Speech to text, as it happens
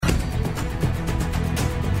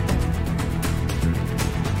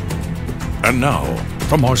And now,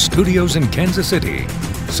 from our studios in Kansas City,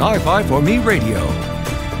 Sci-Fi for Me Radio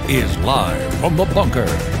is live from the bunker.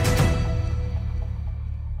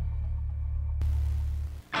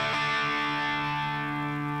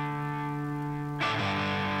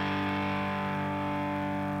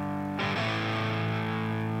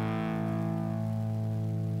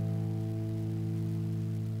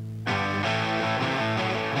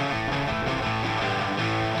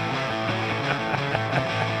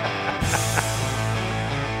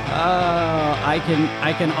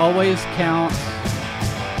 I can always count.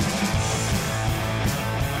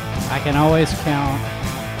 I can always count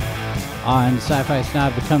on Sci-Fi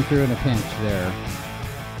Snob to come through in a pinch there.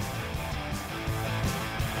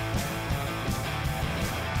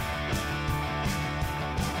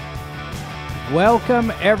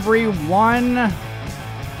 Welcome, everyone.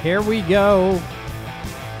 Here we go.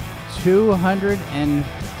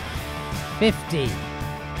 250.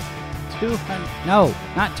 200. No,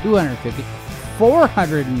 not 250.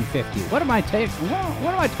 450. What am I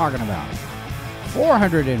talking about?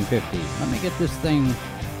 450. Let me get this thing.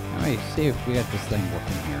 Let me see if we got this thing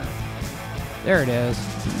working here. There it is.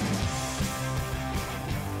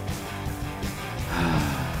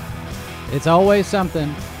 It's always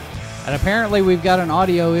something. And apparently we've got an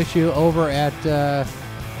audio issue over at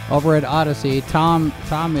Odyssey. Tom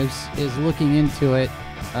is looking into it.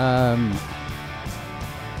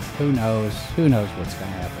 Who knows? Who knows what's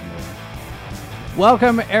going to happen there?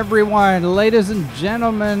 Welcome, everyone, ladies and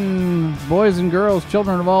gentlemen, boys and girls,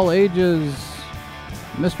 children of all ages,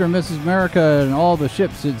 Mr. and Mrs. America, and all the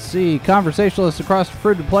ships at sea, conversationalists across the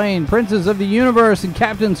fruited plain, princes of the universe, and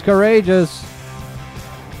captains courageous.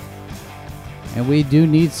 And we do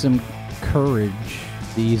need some courage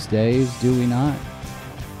these days, do we not?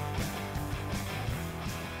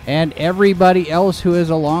 And everybody else who is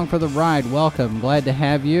along for the ride, welcome. Glad to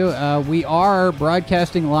have you. We are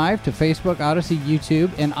broadcasting live to Facebook, Odyssey, YouTube,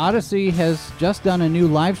 and Odyssey has just done a new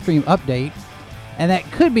live stream update, and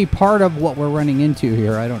that could be part of what we're running into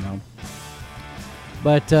here. I don't know.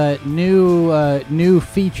 But new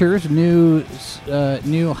features, new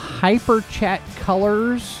hyper chat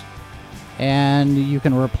colors, and you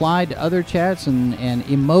can reply to other chats and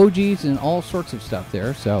emojis and all sorts of stuff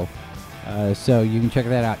there. So you can check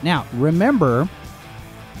that out. Now, remember,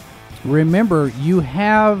 you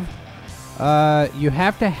have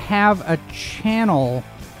to have a channel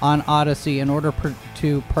on Odyssey in order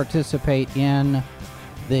to participate in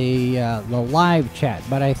the live chat.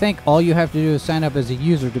 But I think all you have to do is sign up as a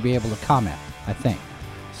user to be able to comment, I think.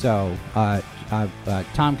 So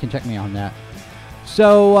Tom can check me on that.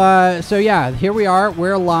 So yeah, here we are.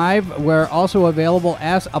 We're live. We're also available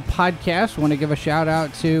as a podcast. Want to give a shout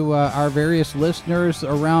out to our various listeners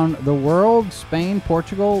around the world: Spain,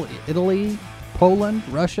 Portugal, Italy, Poland,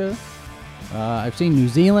 Russia. I've seen New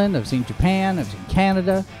Zealand. I've seen Japan. I've seen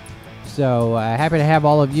Canada. So happy to have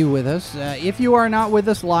all of you with us. If you are not with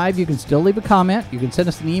us live, you can still leave a comment. You can send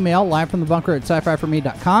us an email,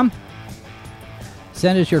 livefromthebunker@scififorme.com.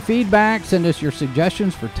 Send us your feedback. Send us your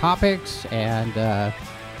suggestions for topics and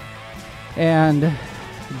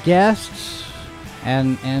guests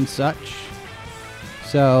and such.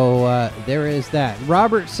 So there is that.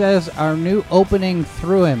 Robert says our new opening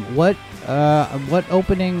threw him. What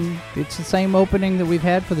opening? It's the same opening that we've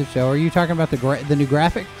had for the show. Are you talking about the new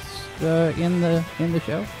graphics in the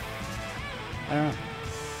show? I don't know.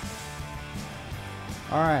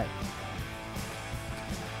 All right.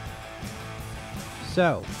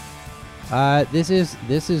 So, this is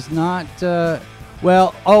not,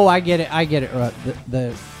 well, oh, I get it.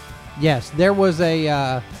 Yes, there was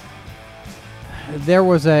a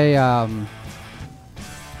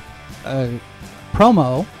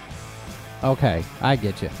promo. Okay, I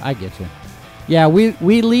get you. Yeah,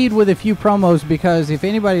 we lead with a few promos because if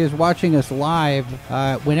anybody is watching us live,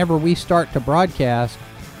 whenever we start to broadcast,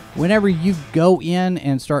 whenever you go in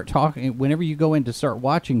and start talking, whenever you go in to start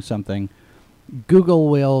watching something, Google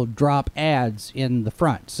will drop ads in the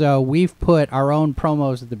front. So we've put our own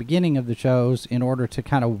promos at the beginning of the shows in order to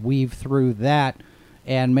kind of weave through that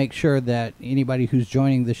and make sure that anybody who's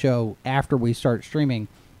joining the show after we start streaming,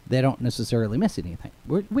 they don't necessarily miss anything.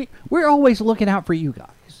 We're always looking out for you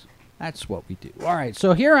guys. That's what we do. All right,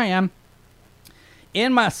 so here I am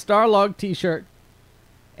in my Starlog t-shirt,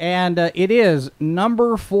 and it is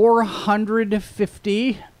number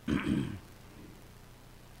 450.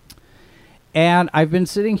 And I've been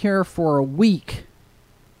sitting here for a week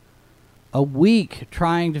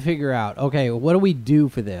trying to figure out, okay, what do we do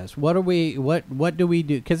for this? What do we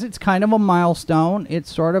do? Because it's kind of a milestone.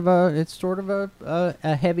 It's sort of a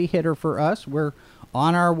heavy hitter for us. We're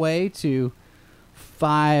on our way to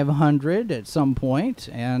 500 at some point,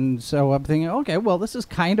 and so I'm thinking, okay, well, this is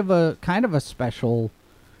kind of a special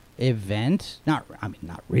event. Not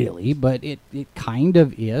really, but it kind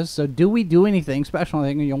of is. So do we do anything special?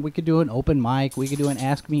 I think, we could do an open mic, we could do an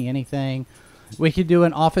Ask Me Anything, we could do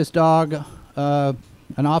an office dog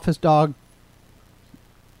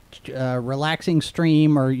relaxing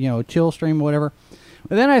stream, or chill stream or whatever.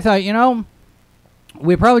 But then I thought,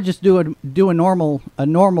 we probably just do a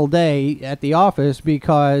normal day at the office,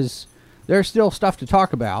 because there's still stuff to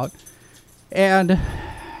talk about, and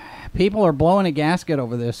people are blowing a gasket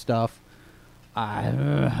over this stuff.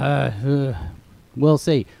 We'll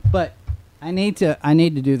see, but I need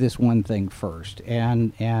to do this one thing first,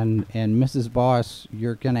 and Mrs. Boss,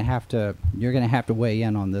 you're gonna have to weigh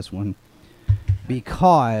in on this one,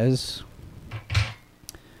 because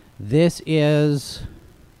this is.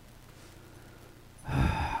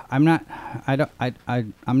 I'm not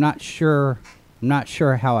sure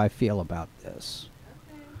how I feel about this.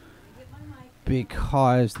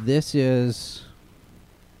 Because this is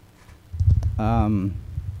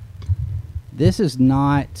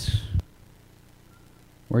not.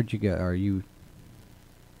 Where'd you go? Are you?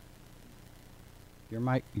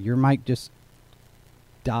 Your mic just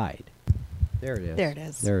died. There it is. There it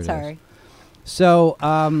is. There it is. Sorry. So,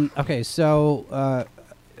 okay, so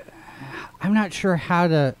I'm not sure how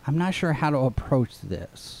to approach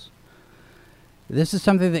this. This is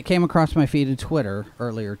something that came across my feed of Twitter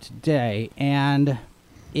earlier today, and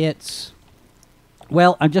it's,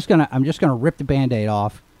 well, I'm just gonna rip the Band-Aid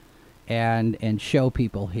off and show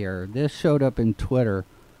people here. This showed up in Twitter.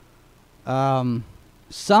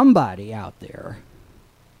 Somebody out there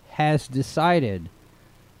has decided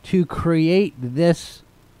to create this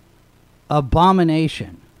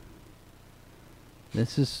abomination.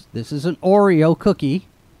 This is an Oreo cookie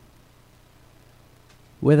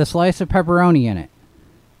with a slice of pepperoni in it.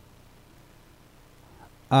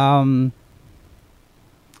 I'm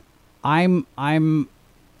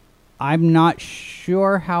not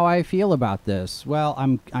sure how I feel about this. Well,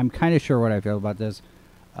 I'm kind of sure what I feel about this.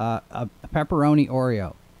 A pepperoni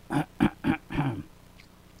Oreo.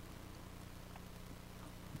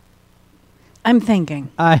 I'm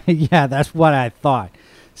thinking. Yeah, that's what I thought.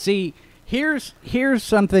 See, here's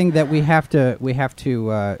something that we have to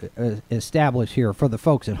establish here for the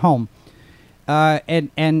folks at home.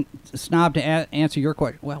 And Snob, to answer your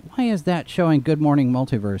question, well, why is that showing Good Morning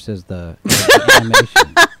Multiverse as the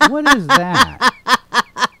animation? What is that?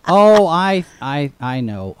 Oh, I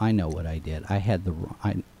know what I did. I had the wrong.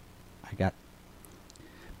 I got,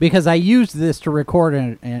 because I used this to record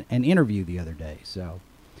an interview the other day. So,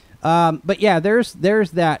 but yeah, there's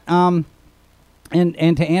that.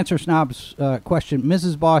 And to answer Snob's question,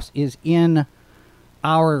 Mrs. Boss is in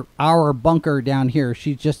our bunker down here.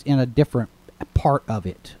 She's just in a different part of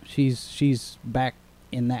it. She's back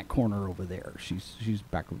in that corner over there. She's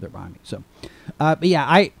back over there behind me. So, but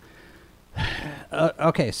yeah,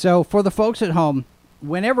 okay. So for the folks at home,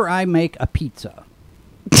 whenever I make a pizza,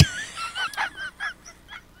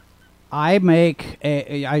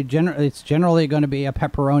 it's generally going to be a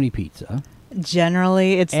pepperoni pizza.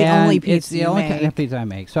 Generally, it's the only pizza it's the only kind of pizza I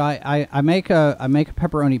make. So I make a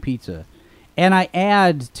pepperoni pizza, and I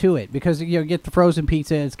add to it, because you get the frozen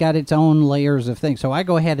pizza. It's got its own layers of things. So I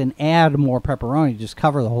go ahead and add more pepperoni, just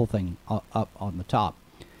cover the whole thing up on the top.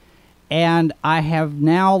 And I have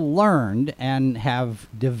now learned and have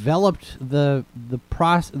developed the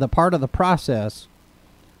part of the process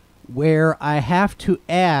where I have to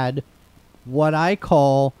add what I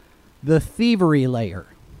call the thievery layer.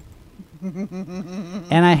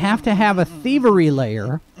 And I have to have a thievery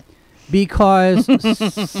layer because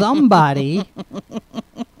somebody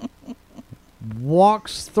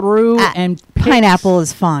walks through and picks, pineapple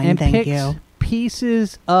is fine, and thank picks you.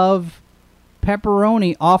 pieces of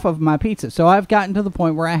pepperoni off of my pizza. So I've gotten to the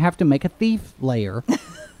point where I have to make a thief layer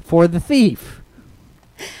for the thief.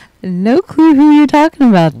 No clue who you're talking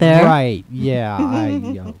about there. Right, yeah.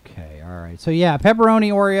 Okay, all right. So yeah,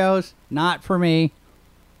 pepperoni Oreos, not for me.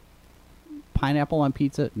 Pineapple on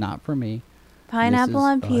pizza, not for me. Pineapple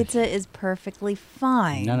on pizza is perfectly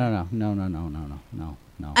fine. No.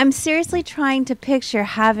 I'm seriously trying to picture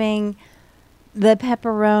having the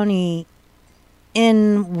pepperoni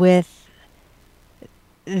in with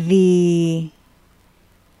the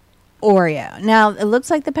Oreo. Now, it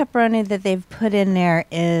looks like the pepperoni that they've put in there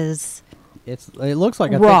is... It looks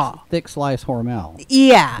like a raw. thick slice Hormel.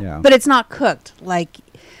 Yeah, but it's not cooked.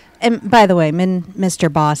 And by the way,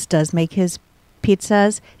 Mr. Boss does make his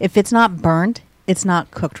pizzas. If it's not burnt, it's not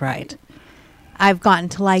cooked right. I've gotten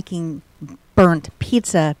to liking burnt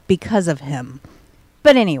pizza because of him.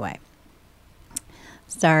 But anyway,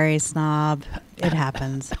 Sorry, snob. It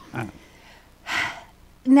happens.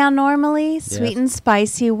 Now, normally, sweet and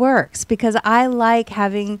spicy works because I like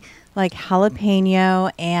having like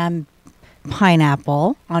jalapeno and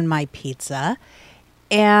pineapple on my pizza.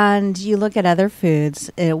 And you look at other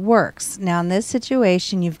foods, it works. Now, in this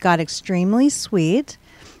situation, you've got extremely sweet.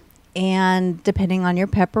 And depending on your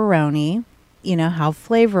pepperoni, you know, how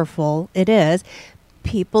flavorful it is.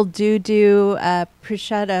 People do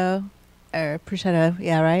prosciutto,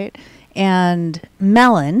 yeah, right? And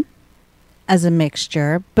melon as a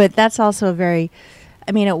mixture, but that's also it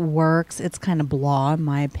works. It's kind of blah, in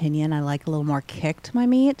my opinion. I like a little more kick to my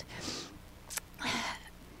meat.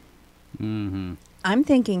 Mm-hmm. I'm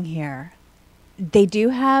thinking here, they do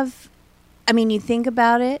have, you think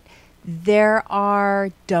about it, there are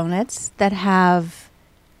donuts that have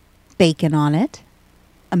bacon on it,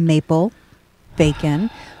 a maple bacon.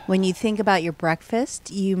 When you think about your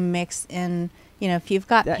breakfast, you mix in, if you've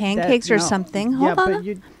got pancakes or something. Hold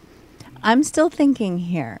on. I'm still thinking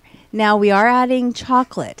here. Now, we are adding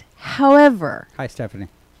chocolate. However, Hi, Stephanie.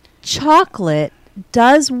 Chocolate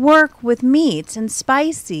does work with meats and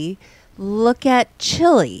spicy. Look at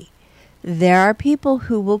chili. There are people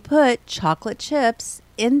who will put chocolate chips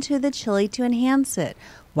into the chili to enhance it.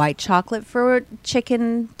 White chocolate for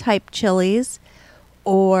chicken type chilies,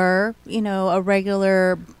 or, a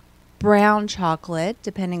regular brown chocolate,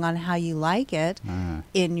 depending on how you like it,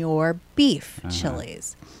 in your beef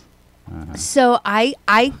chilies. So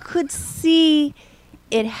I could see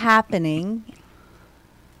it happening,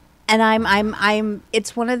 and I'm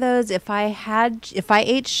it's one of those, if I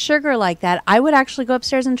ate sugar like that, I would actually go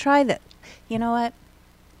upstairs and try that. You know what?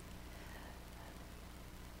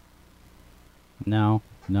 No.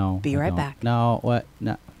 Be right back. No, what?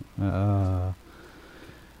 No.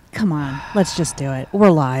 Come on, let's just do it.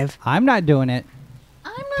 We're live. I'm not doing it.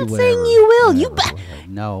 I'm not saying you will.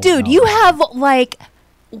 No. Dude, you have like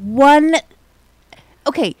one.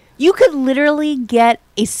 Okay, you could literally get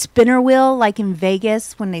a spinner wheel like in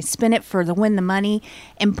Vegas when they spin it for win the money,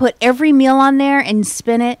 and put every meal on there and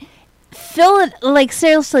spin it. Fill it, like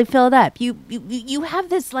seriously, fill it up. You have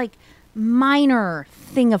this like minor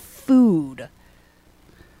thing of food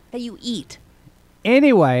that you eat.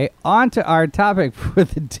 Anyway, on to our topic for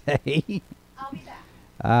the day. I'll be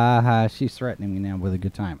back. She's threatening me now with a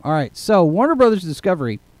good time. All right, so Warner Brothers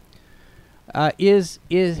Discovery has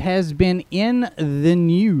been in the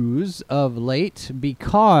news of late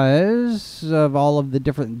because of all of the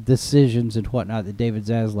different decisions and whatnot that David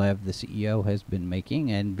Zaslav, the CEO, has been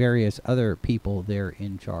making, and various other people there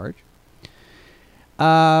in charge.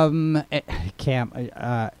 Cam,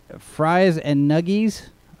 fries and nuggies.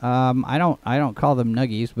 I don't call them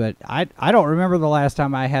nuggies, but I don't remember the last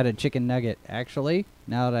time I had a chicken nugget. Actually,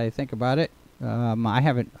 now that I think about it, I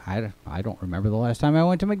don't remember the last time I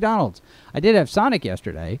went to McDonald's. I did have Sonic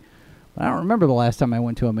yesterday, but I don't remember the last time I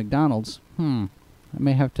went to a McDonald's. I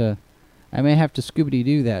may have to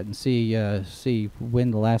Scooby-Doo that and see when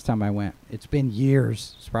the last time I went. It's been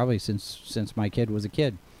years. It's probably since my kid was a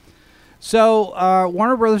kid. So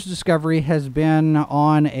Warner Brothers Discovery has been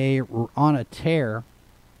on a tear.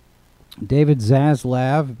 David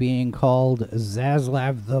Zaslav being called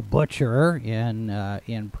Zaslav the Butcher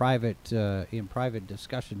in private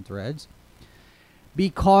discussion threads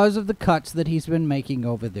because of the cuts that he's been making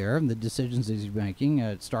over there and the decisions that he's making.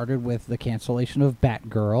 It started with the cancellation of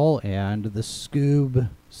Batgirl and the Scoob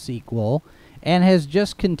sequel, and has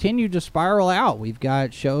just continued to spiral out. We've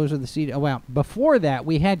got shows of the CW. Well, before that,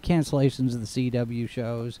 we had cancellations of the CW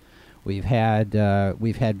shows. We've had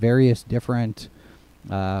various different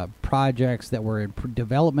projects that were in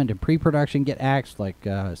development and pre-production get axed, like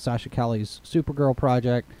Sasha Calle's Supergirl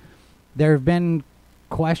project. There have been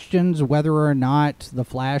questions whether or not The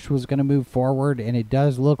Flash was going to move forward, and it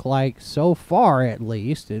does look like, so far at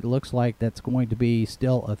least, it looks like that's going to be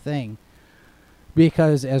still a thing,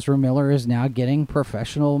 because Ezra Miller is now getting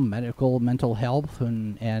professional mental health,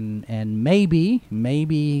 and maybe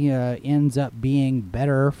ends up being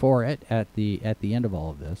better for it at the end of all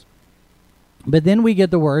of this. But then we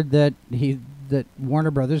get the word that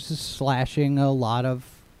Warner Brothers is slashing a lot of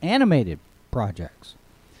animated projects.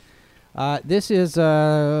 This is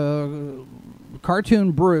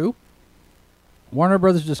Cartoon Brew. Warner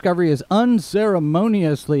Brothers Discovery has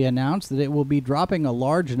unceremoniously announced that it will be dropping a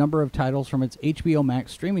large number of titles from its HBO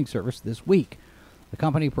Max streaming service this week. The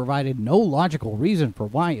company provided no logical reason for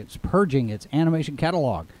why it's purging its animation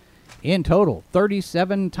catalog. In total,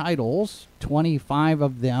 37 titles, 25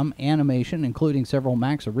 of them animation, including several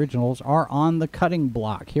Max originals, are on the cutting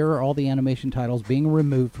block. Here are all the animation titles being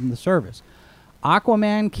removed from the service.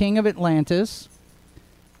 Aquaman, King of Atlantis,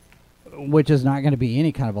 which is not going to be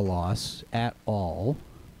any kind of a loss at all.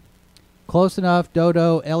 Close Enough,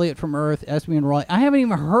 Dodo, Elliot from Earth, Esme and Roy. I haven't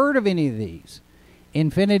even heard of any of these.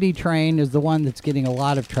 Infinity Train is the one that's getting a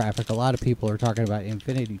lot of traffic. A lot of people are talking about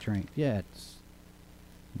Infinity Train. Yeah, it's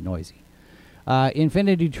noisy.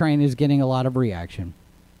 Infinity Train is getting a lot of reaction.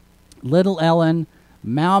 Little Ellen,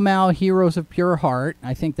 Mau Mau, Heroes of Pure Heart.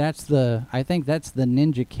 I think that's the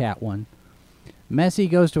Ninja Cat one. Messi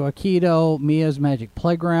Goes to Aikido, Mia's Magic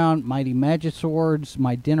Playground, Mighty Magiswords,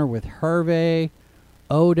 My Dinner with Hervé,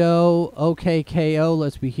 Odo, OKKO,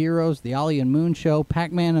 Let's Be Heroes, The Ollie and Moon Show,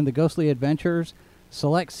 Pac-Man and the Ghostly Adventures,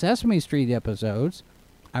 select Sesame Street episodes.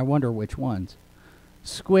 I wonder which ones.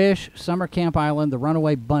 Squish, Summer Camp Island, The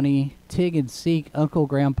Runaway Bunny, Tig and Seek, Uncle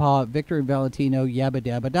Grandpa, Victor and Valentino, Yabba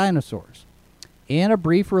Dabba Dinosaurs. In a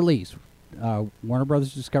brief release, Warner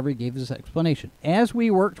Brothers Discovery gave this explanation. As we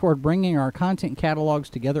work toward bringing our content catalogs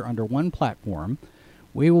together under one platform,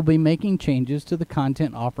 we will be making changes to the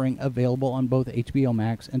content offering available on both HBO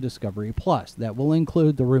Max and Discovery Plus. That will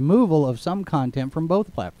include the removal of some content from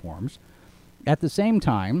both platforms. At the same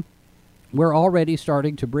time, we're already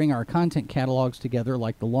starting to bring our content catalogs together,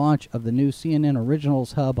 like the launch of the new CNN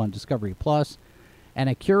Originals Hub on Discovery Plus and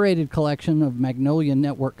a curated collection of Magnolia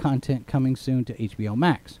Network content coming soon to HBO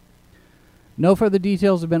Max. No further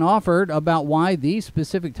details have been offered about why these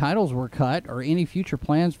specific titles were cut or any future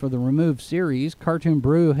plans for the removed series. Cartoon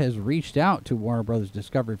Brew has reached out to Warner Brothers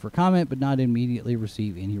Discovery for comment, but not immediately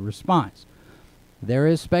received any response. There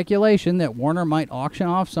is speculation that Warner might auction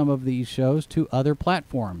off some of these shows to other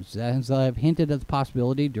platforms, as I've hinted at the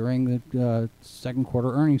possibility during the second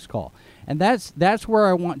quarter earnings call. And that's where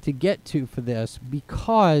I want to get to for this,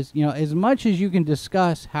 because, you know, as much as you can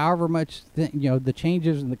discuss however much, the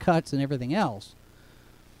changes and the cuts and everything else,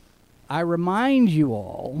 I remind you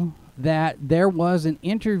all that there was an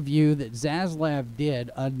interview that Zaslav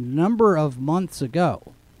did a number of months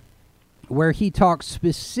ago where he talked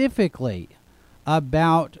specifically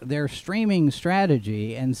about their streaming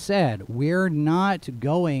strategy and said, we're not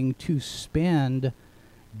going to spend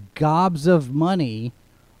gobs of money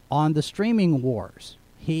on the streaming wars.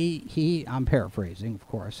 I'm paraphrasing, of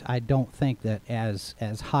course. I don't think that as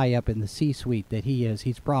high up in the C-suite that he is,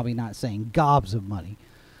 he's probably not saying gobs of money.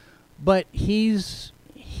 But he's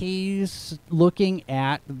looking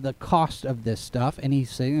at the cost of this stuff, and he's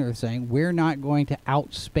sitting there saying, we're not going to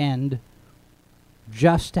outspend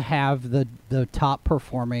just to have the top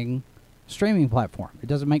performing streaming platform. It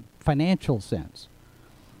doesn't make financial sense.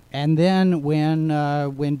 And then when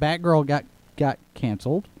Batgirl got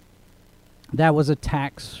canceled, that was a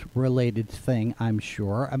tax related thing, I'm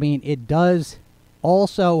sure. I mean, it does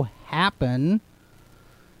also happen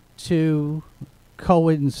to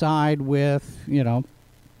coincide with,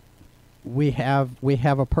 we have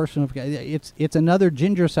a person of, it's another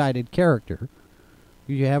ginger-sided character.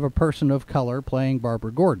 You have a person of color playing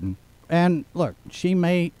Barbara Gordon. And look, she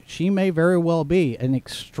may very well be an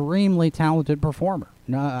extremely talented performer.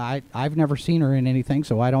 No, I've never seen her in anything,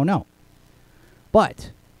 so I don't know.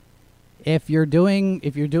 But if you're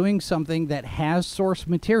doing something that has source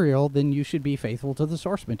material, then you should be faithful to the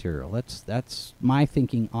source material. That's my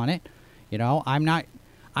thinking on it. I'm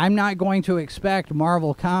not going to expect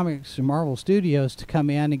Marvel Comics and Marvel Studios to come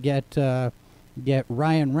in and get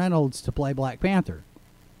Ryan Reynolds to play Black Panther.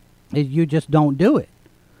 You just don't do it.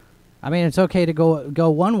 I mean, it's okay to go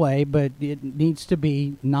one way, but it needs to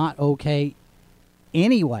be not okay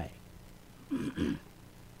anyway.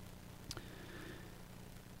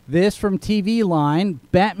 This from TV Line,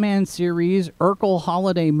 Batman series, Urkel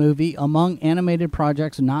holiday movie among animated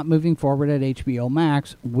projects not moving forward at HBO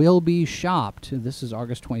Max will be shopped. This is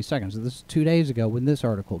August 22nd, so this is 2 days ago when this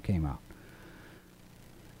article came out.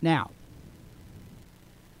 Now,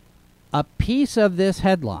 a piece of this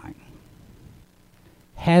headline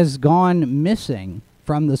has gone missing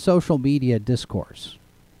from the social media discourse.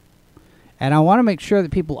 And I want to make sure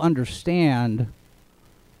that people understand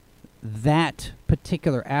that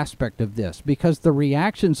particular aspect of this, because the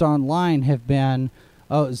reactions online have been,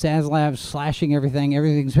 oh, Zaslav's slashing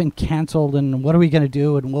everything's been canceled, and what are we going to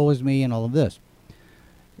do, and woe is me, and all of this.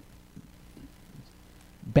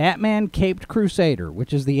 Batman Caped Crusader,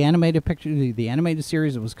 which is the animated picture, the animated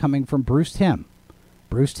series that was coming from Bruce Timm.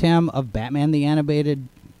 Bruce Timm of Batman the Animated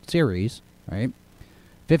Series, right?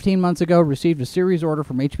 15 months ago, received a series order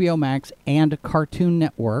from HBO Max and Cartoon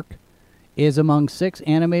Network, is among 6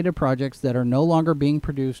 animated projects that are no longer being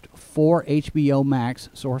produced for HBO Max,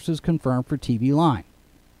 sources confirmed for TV Line.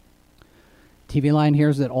 TV Line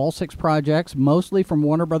hears that all 6 projects, mostly from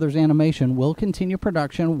Warner Brothers Animation, will continue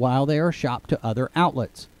production while they are shopped to other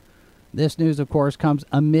outlets. This news, of course, comes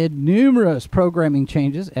amid numerous programming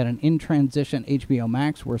changes at an in-transition HBO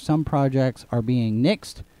Max, where some projects are being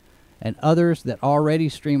nixed and others that already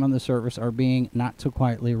stream on the service are being not so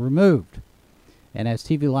quietly removed. And as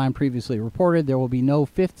TV Line previously reported, there will be no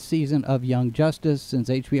 5th season of Young Justice, since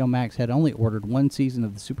HBO Max had only ordered 1 season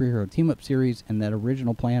of the superhero team-up series, and that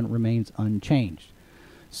original plan remains unchanged.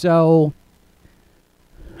 So,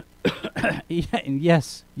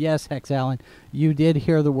 yes, Hex Allen, you did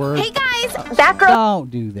hear the word. Hey guys, that girl.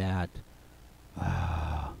 Don't do that.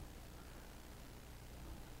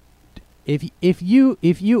 If you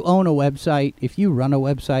own a website, if you run a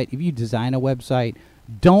website, if you design a website,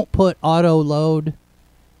 don't put auto load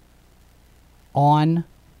on,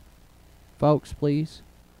 folks, please.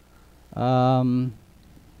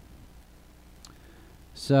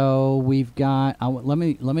 So we've got. Let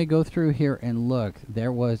me go through here and look.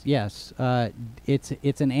 There was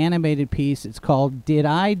it's an animated piece. It's called "Did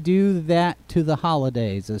I Do That to the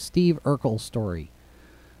Holidays?" A Steve Urkel story.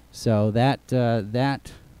 So that.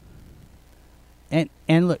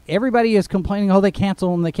 And look, everybody is complaining, oh, they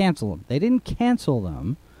cancel them. They didn't cancel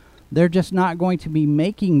them. They're just not going to be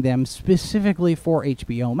making them specifically for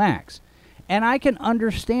HBO Max. And I can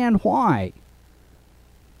understand why.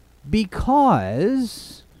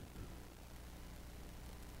 Because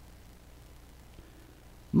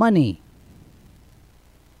money.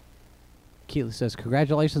 Keely says,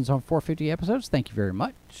 congratulations on 450 episodes. Thank you very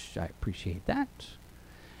much. I appreciate that.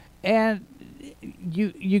 And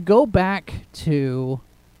you go back to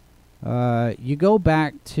the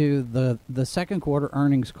second quarter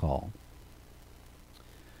earnings call.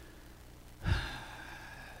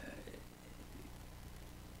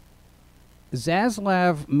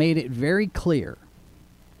 Zaslav made it very clear,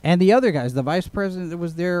 and the other guys, the vice president that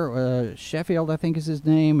was there, Sheffield, I think is his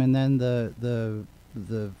name, and then the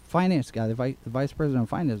finance guy, the vice president of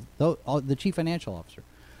finance, the chief financial officer.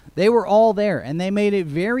 They were all there, and they made it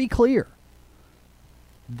very clear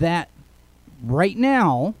that right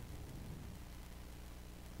now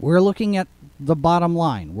we're looking at the bottom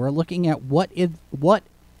line. We're looking at what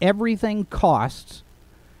everything costs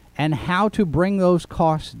and how to bring those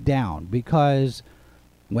costs down. Because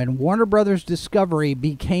when Warner Brothers Discovery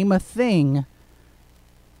became a thing,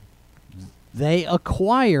 they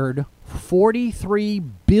acquired $43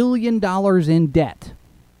 billion in debt.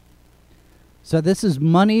 So this is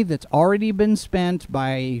money that's already been spent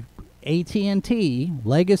by AT&T,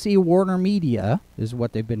 Legacy Warner Media is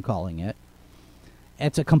what they've been calling it.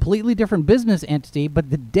 It's a completely different business entity, but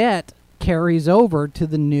the debt carries over to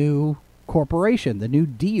the new corporation, the new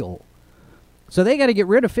deal. So they got to get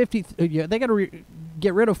rid of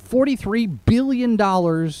get rid of $43 billion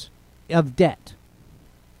of debt.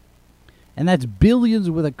 And that's billions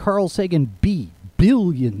with a Carl Sagan B,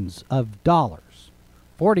 billions of dollars.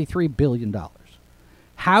 $43 billion.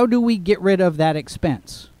 How do we get rid of that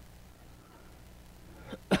expense?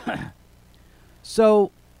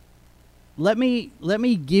 So let me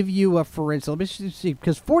give you a for instance. Let me see,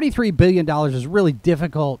 because $43 billion is really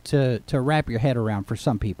difficult to wrap your head around for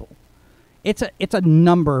some people. It's a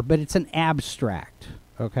number, but it's an abstract.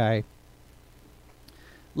 Okay.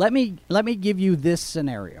 Let me give you this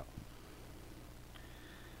scenario.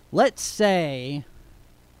 Let's say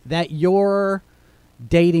that you're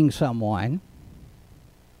dating someone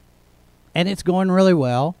and it's going really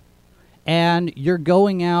well, and you're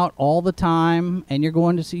going out all the time, and you're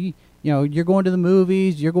going to see, you're going to the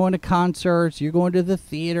movies, you're going to concerts, you're going to the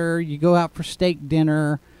theater, you go out for steak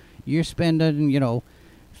dinner, you're spending, $50,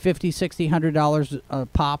 $60, $100 a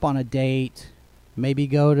pop on a date, maybe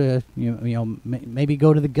go to, maybe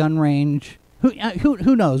go to the gun range.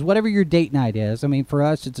 Who knows? Whatever your date night is. I mean, for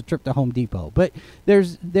us, it's a trip to Home Depot. But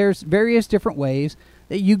there's various different ways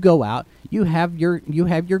that you go out. You have your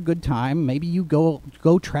good time. Maybe you go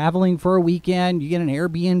traveling for a weekend. You get an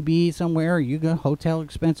Airbnb somewhere. You go hotel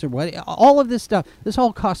expense or what. All of this stuff. This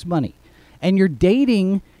all costs money, and you're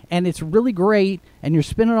dating, and it's really great, and you're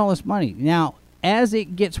spending all this money. Now, as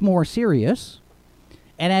it gets more serious,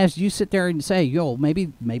 and as you sit there and say,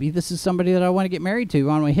 maybe this is somebody that I want to get married to.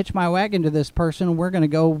 I want to hitch my wagon to this person, and we're going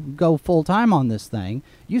to go full time on this thing.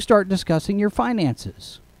 You start discussing your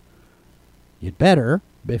finances. You'd better,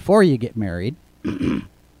 before you get married.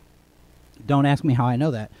 Don't ask me how I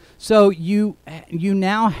know that. So you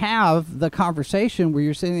now have the conversation where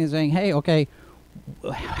you're sitting there saying, hey, okay,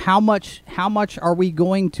 how much are we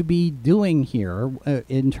going to be doing here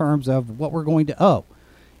in terms of what we're going to owe?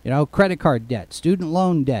 Credit card debt, student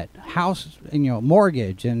loan debt, house,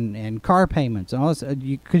 mortgage, and car payments, and all this.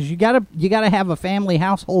 Because you gotta have a family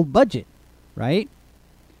household budget, right?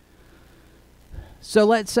 So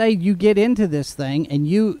let's say you get into this thing, and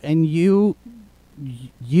you and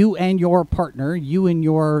your partner, you and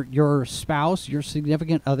your spouse, your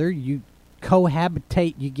significant other, you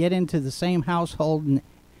cohabitate, you get into the same household, and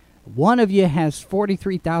one of you has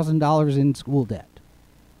 $43,000 in school debt,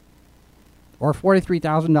 or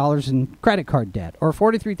 $43,000 in credit card debt, or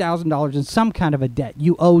 $43,000 in some kind of a debt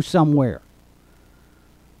you owe somewhere.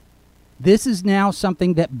 This is now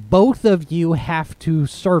something that both of you have to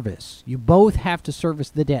service. You both have to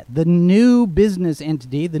service the debt. The new business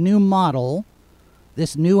entity, the new model,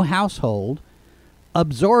 this new household,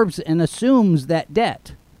 absorbs and assumes that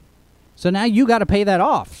debt. So now you got to pay that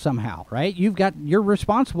off somehow, right? You're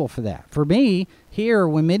responsible for that. For me, here,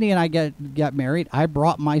 when Mindy and I got married, I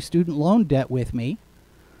brought my student loan debt with me.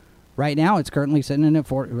 Right now, it's currently sitting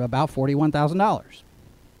at about $41,000.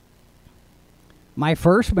 My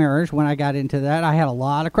first marriage, when I got into that, I had a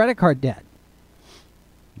lot of credit card debt.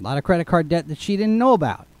 A lot of credit card debt that she didn't know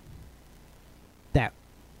about. That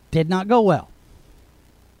did not go well.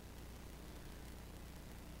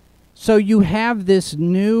 So you have this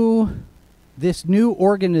new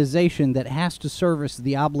organization that has to service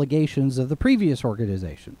the obligations of the previous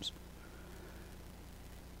organizations.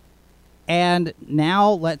 And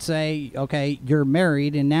now, let's say, okay, you're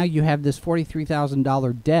married, and now you have this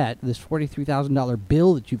 $43,000 debt, this $43,000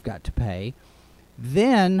 bill that you've got to pay.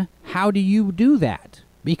 Then, how do you do that?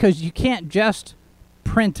 Because you can't just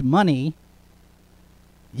print money.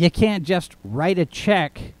 You can't just write a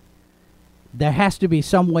check. There has to be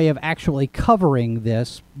some way of actually covering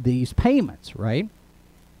these payments, right?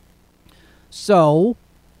 So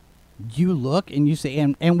you look and you see,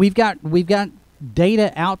 and we've got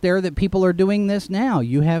data out there that people are doing this now.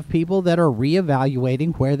 You have people that are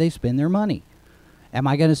reevaluating where they spend their money. Am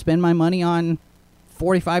I going to spend my money on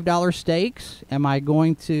 $45 steaks? Am I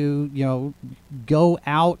going to, go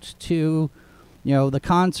out to, the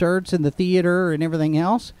concerts and the theater and everything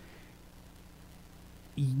else?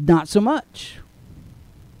 Not so much.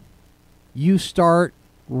 You start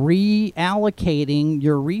reallocating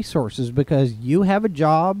your resources because you have a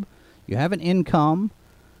job, you have an income,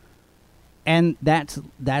 and that's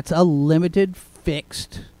a limited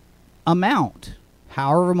fixed amount.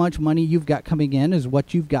 However much money you've got coming in is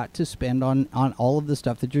what you've got to spend on all of the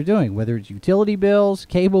stuff that you're doing, whether it's utility bills,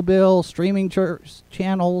 cable bills, streaming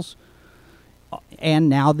channels, and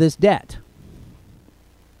now this debt.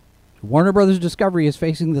 Warner Brothers Discovery is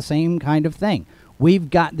facing the same kind of thing. We've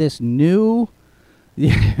got this new...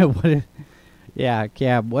 Cab,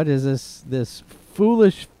 what is this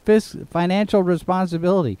foolish financial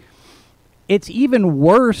responsibility? It's even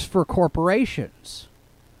worse for corporations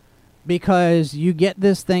because you get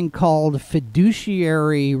this thing called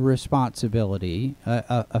fiduciary responsibility,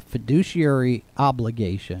 a fiduciary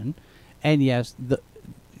obligation, and yes,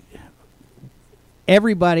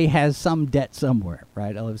 everybody has some debt somewhere,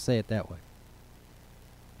 right? I'll say it that way.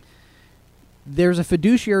 There's a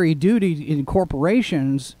fiduciary duty in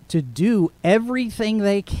corporations to do everything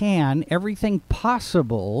they can, everything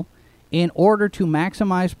possible, in order to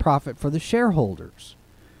maximize profit for the shareholders.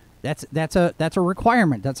 That's a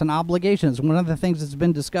requirement. That's an obligation. It's one of the things that's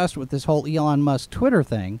been discussed with this whole Elon Musk Twitter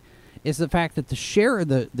thing, is the fact that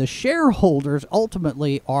the shareholders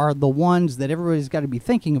ultimately are the ones that everybody's got to be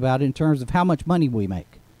thinking about in terms of how much money we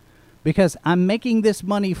make, because I'm making this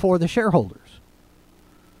money for the shareholders.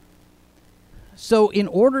 So in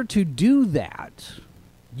order to do that,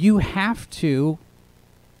 you have to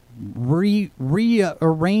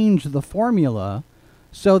rearrange the formula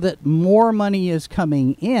so that more money is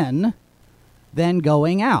coming in than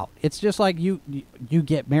going out. It's just like you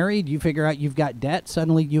get married, you figure out you've got debt,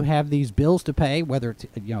 suddenly you have these bills to pay, whether it's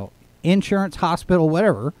insurance, hospital,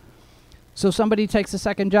 whatever. So somebody takes a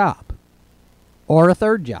second job or a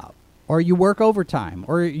third job, or you work overtime,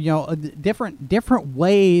 or different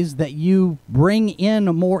ways that you bring in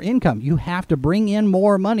more income. You have to bring in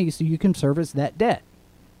more money so you can service that debt.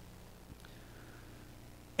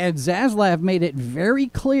 And Zaslav made it very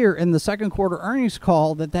clear in the second quarter earnings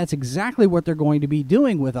call that that's exactly what they're going to be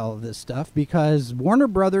doing with all of this stuff, because Warner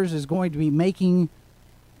Brothers is going to be making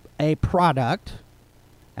a product,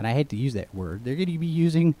 and I hate to use that word. They're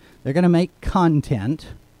going to make content,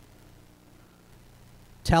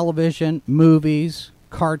 television, movies,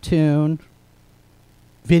 cartoon,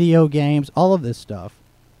 video games, all of this stuff.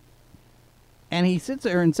 And he sits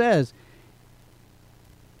there and says,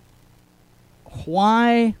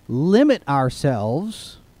 why limit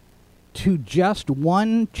ourselves to just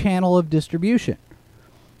one channel of distribution?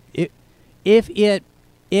 If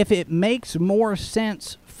it makes more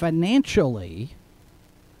sense financially,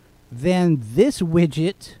 then this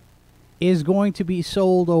widget is going to be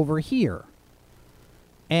sold over here.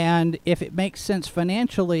 And if it makes sense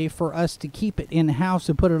financially for us to keep it in-house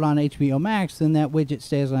and put it on HBO Max, then that widget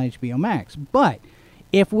stays on HBO Max. But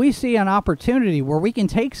if we see an opportunity where we can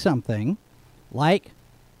take something like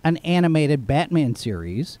an animated Batman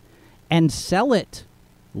series and sell it,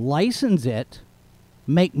 license it,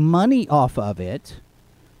 make money off of it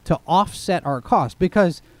to offset our costs.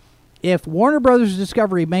 Because if Warner Brothers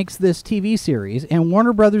Discovery makes this TV series and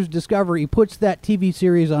Warner Brothers Discovery puts that TV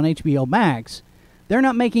series on HBO Max, they're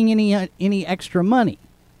not making any extra money.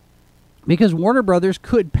 Because Warner Brothers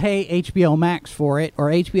could pay HBO Max for it, or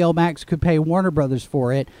HBO Max could pay Warner Brothers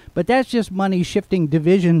for it, but that's just money shifting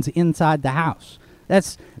divisions inside the house.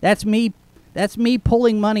 That's me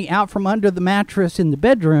pulling money out from under the mattress in the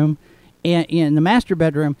bedroom, in the master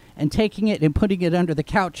bedroom, and taking it and putting it under the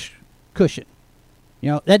couch cushion.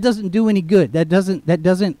 You know, that doesn't do any good. That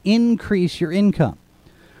doesn't increase your income.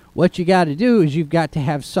 What you got to do is you've got to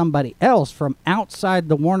have somebody else from outside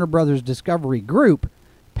the Warner Brothers Discovery group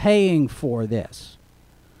paying for this.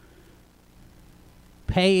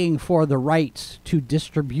 Paying for the rights to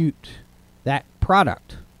distribute that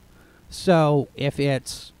product. So if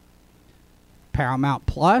it's Paramount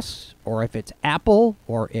Plus, or if it's Apple,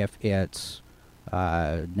 or if it's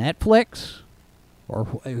Netflix, or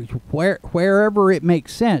wherever it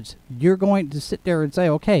makes sense, you're going to sit there and say,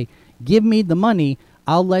 okay, give me the money,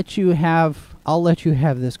 I'll let you have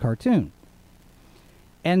this cartoon.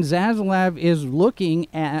 And Zaslav is looking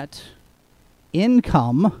at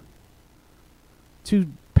income to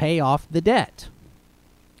pay off the debt.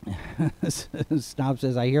 Snob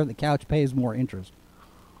says, I hear the couch pays more interest.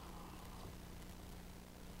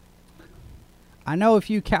 I know a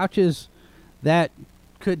few couches that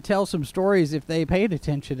could tell some stories if they paid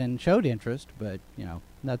attention and showed interest, but you know,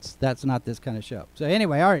 that's not this kind of show. So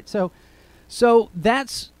anyway, all right, so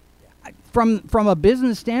that's from a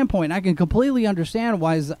business standpoint, I can completely understand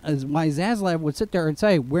why Zaslav would sit there and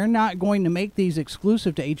say, we're not going to make these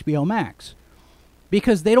exclusive to HBO Max,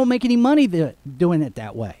 because they don't make any money doing it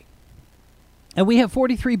that way. And we have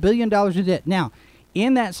 $43 billion in debt. Now,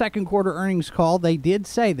 in that second quarter earnings call, they did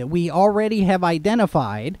say that we already have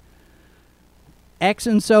identified X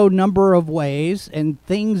and so number of ways and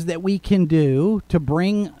things that we can do to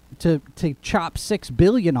bring to chop $6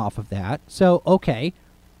 billion off of that. So, okay,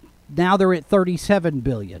 now they're at $37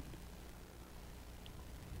 billion.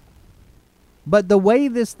 But the way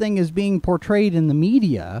this thing is being portrayed in the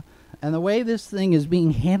media, and the way this thing is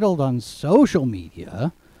being handled on social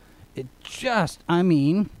media, it just, I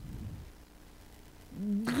mean,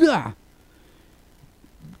 gah.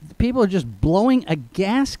 People are just blowing a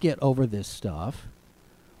gasket over this stuff.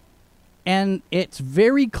 And it's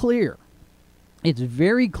very clear. It's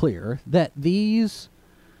very clear that these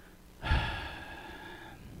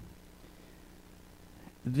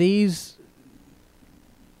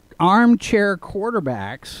armchair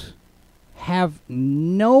quarterbacks have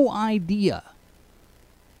no idea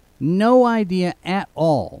at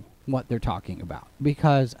all what they're talking about,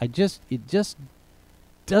 because it just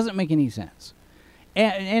doesn't make any sense.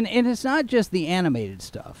 And it's not just the animated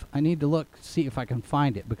stuff. I need to see if I can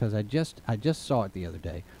find it, because I just saw it the other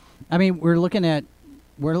day. I mean, we're looking at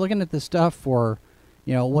the stuff for,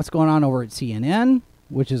 you know, what's going on over at CNN,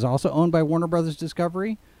 which is also owned by Warner Brothers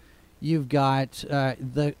Discovery. You've got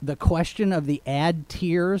the question of the ad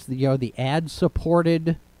tiers, the ad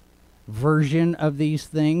supported version of these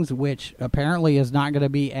things, which apparently is not going to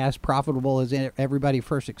be as profitable as everybody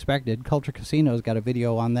first expected. Culture Casino's got a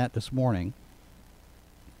video on that this morning.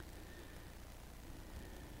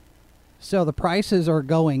 So the prices are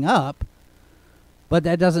going up, but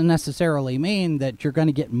that doesn't necessarily mean that you're going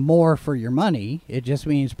to get more for your money. It just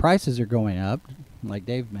means prices are going up, like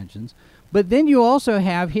Dave mentions. But then you also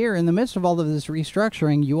have here, in the midst of all of this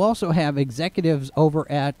restructuring, you also have executives over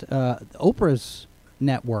at Oprah's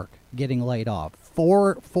network getting laid off.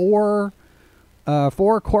 Four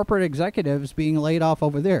corporate executives being laid off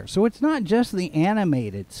over there. So it's not just the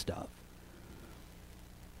animated stuff.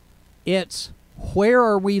 It's where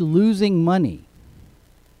are we losing money?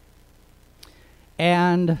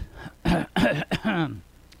 And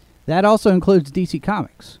that also includes DC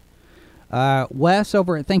Comics. Wes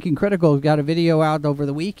over at Thinking Critical got a video out over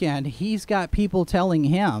the weekend. He's got people telling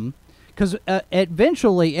him, because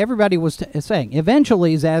eventually everybody was saying,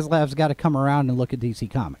 eventually Zaslav's got to come around and look at DC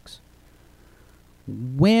Comics.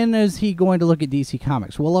 When is he going to look at DC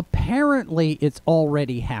Comics? Well, apparently it's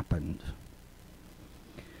already happened.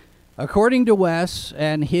 According to Wes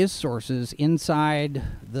and his sources inside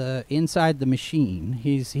the machine,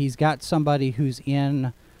 he's got somebody who's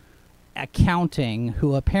in accounting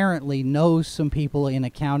who apparently knows some people in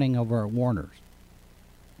accounting over at Warner's.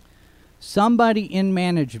 somebody in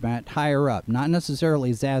management higher up, not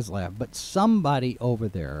necessarily Zaslav, but somebody over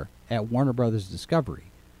there at Warner Brothers Discovery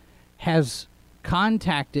has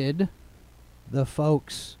contacted the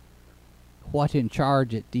folks what in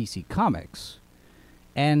charge at DC Comics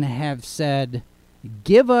and have said,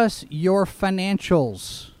 give us your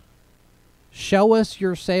financials, show us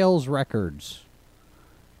your sales records,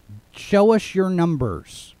 show us your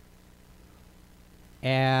numbers.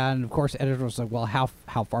 And, of course, editors was like, well,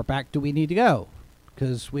 how far back do we need to go?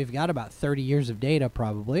 Because we've got about 30 years of data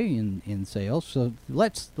probably in sales. So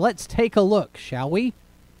let's take a look, shall we?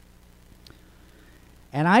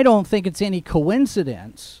 And I don't think it's any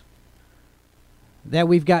coincidence that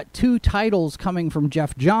we've got 2 titles coming from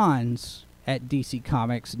Jeff Johns at DC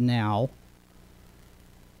Comics now.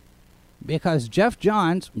 Because Jeff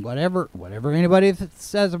Johns, whatever anybody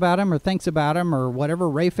says about him or thinks about him or whatever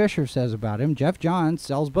Ray Fisher says about him, Jeff Johns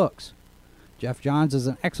sells books. Jeff Johns is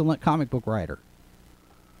an excellent comic book writer.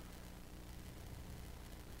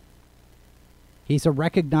 He's a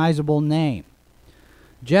recognizable name.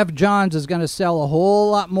 Jeff Johns is going to sell a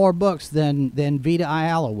whole lot more books than Vita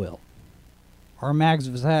Ayala will. Or Mags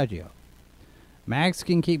Visaggio. Mags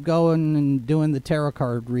can keep going and doing the tarot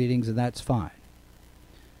card readings, and that's fine.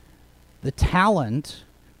 The talent,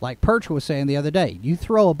 like Perch was saying the other day, you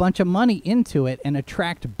throw a bunch of money into it and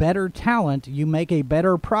attract better talent, you make a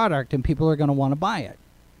better product, and people are going to want to buy it.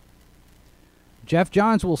 Jeff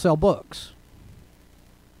Johns will sell books.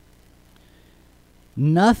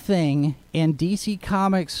 Nothing in DC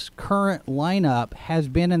Comics' current lineup has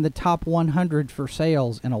been in the top 100 for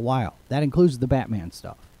sales in a while. That includes the Batman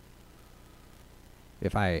stuff.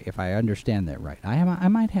 If I understand that right. I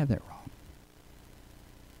might have that wrong.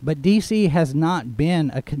 But DC has not been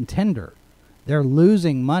a contender. They're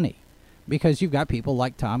losing money because you've got people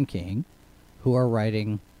like Tom King who are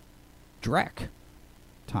writing Drek.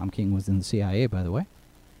 Tom King was in the CIA, by the way,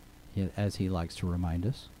 as he likes to remind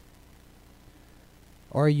us.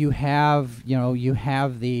 Or you have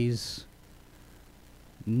these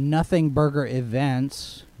nothing burger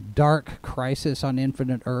events. Dark Crisis on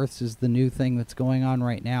Infinite Earths is the new thing that's going on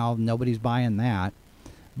right now. Nobody's buying that.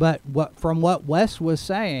 But from what Wes was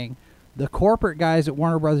saying, the corporate guys at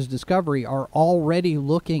Warner Brothers Discovery are already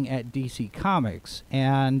looking at DC Comics,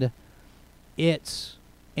 and it's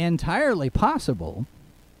entirely possible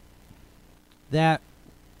that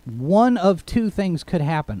one of 2 things could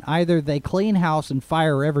happen. Either they clean house and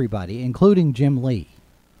fire everybody, including Jim Lee,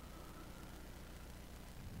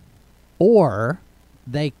 or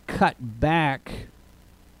they cut back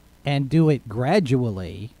and do it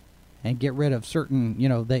gradually and get rid of certain,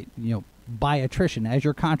 by attrition. As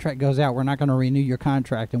your contract goes out, we're not going to renew your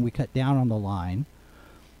contract, and we cut down on the line.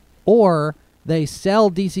 Or they sell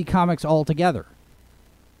DC Comics altogether.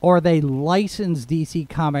 Or they license DC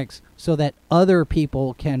Comics so that other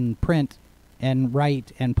people can print and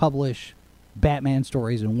write and publish Batman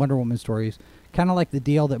stories and Wonder Woman stories, kind of like the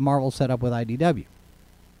deal that Marvel set up with IDW,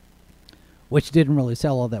 which didn't really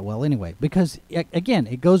sell all that well anyway. Because, again,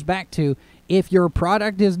 it goes back to, if your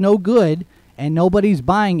product is no good and nobody's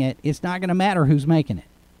buying it, it's not going to matter who's making it.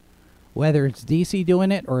 Whether it's DC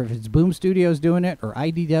doing it, or if it's Boom Studios doing it, or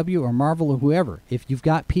IDW, or Marvel, or whoever. If you've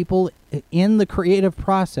got people in the creative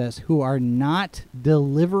process who are not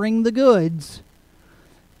delivering the goods,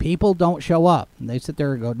 people don't show up. And they sit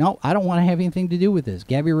there and go, no, I don't want to have anything to do with this.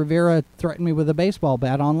 Gabby Rivera threatened me with a baseball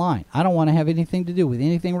bat online. I don't want to have anything to do with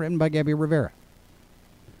anything written by Gabby Rivera.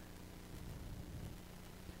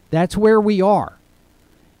 That's where we are.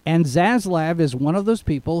 And Zaslav is one of those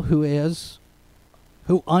people who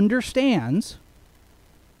understands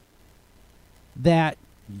that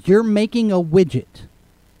you're making a widget.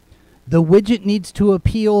 The widget needs to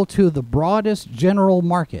appeal to the broadest general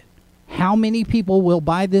market. How many people will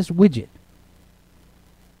buy this widget?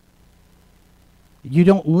 You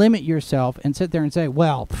don't limit yourself and sit there and say,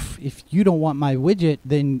 well, if you don't want my widget,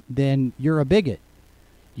 then you're a bigot.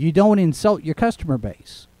 You don't insult your customer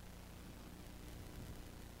base.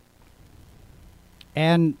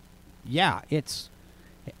 And yeah,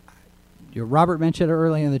 Robert mentioned it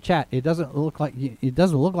earlier in the chat. It doesn't look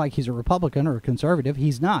like he's a Republican or a conservative.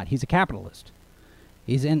 He's not. He's a capitalist.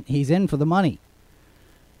 He's in for the money.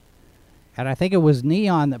 And I think it was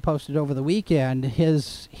Neon that posted over the weekend,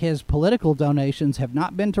 his political donations have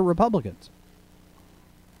not been to Republicans.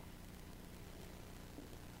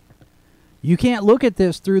 You can't look at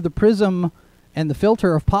this through the prism and the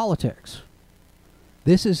filter of politics.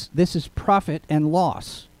 This is profit and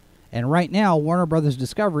loss. And right now, Warner Brothers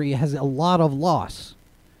Discovery has a lot of loss,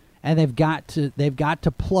 and they've got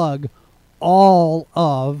to plug all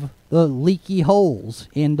of the leaky holes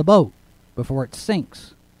in the boat before it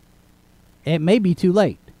sinks. It may be too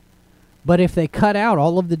late. But if they cut out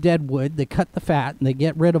all of the dead wood, they cut the fat, and they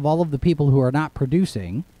get rid of all of the people who are not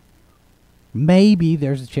producing, maybe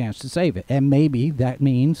there's a chance to save it. And maybe that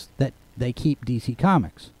means that they keep DC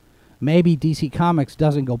Comics. Maybe DC Comics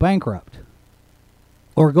doesn't go bankrupt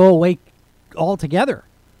or go away altogether.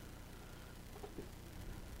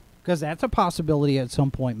 Because that's a possibility at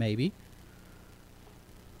some point, maybe.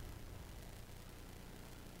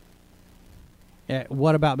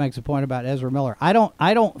 What about makes a point about Ezra Miller? I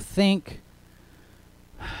don't think,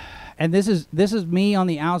 and this is me on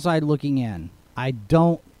the outside looking in. I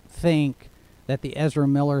don't think that the Ezra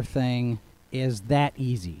Miller thing is that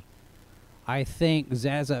easy. I think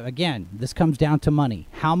Zaza, again, this comes down to money.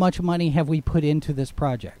 How much money have we put into this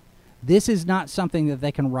project? This is not something that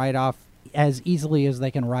they can write off as easily as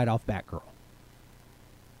they can write off Batgirl.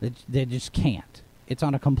 They just can't. It's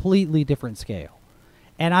on a completely different scale.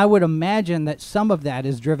 And I would imagine that some of that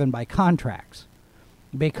is driven by contracts,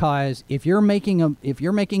 because if you're making a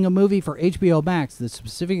movie for HBO Max, that's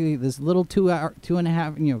specifically this little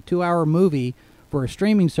 2.5 movie for a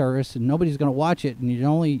streaming service, and nobody's going to watch it, and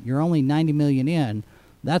you're only 90 million in,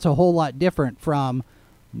 that's a whole lot different from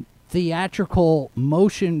theatrical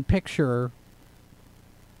motion picture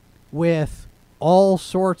with all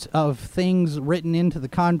sorts of things written into the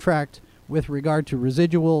contract with regard to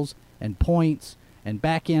residuals and points and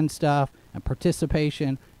back-end stuff and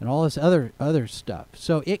participation and all this other stuff.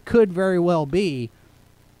 So it could very well be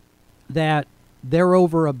that they're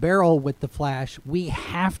over a barrel with the Flash. We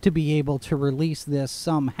have to be able to release this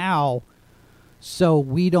somehow so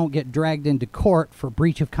we don't get dragged into court for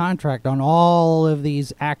breach of contract on all of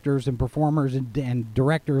these actors and performers and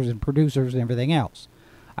directors and producers and everything else.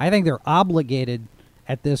 I think they're obligated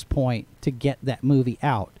at this point to get that movie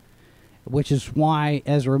out, which is why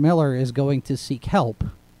Ezra Miller is going to seek help,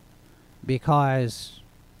 because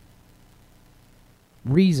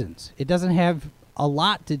reasons. It doesn't have a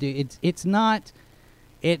lot to do. It's not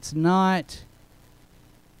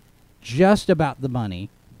just about the money,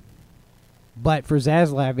 but for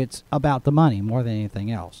Zaslav, it's about the money more than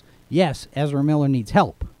anything else. Yes, Ezra Miller needs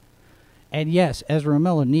help. And yes, Ezra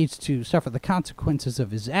Miller needs to suffer the consequences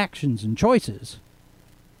of his actions and choices.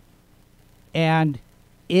 And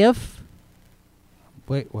if,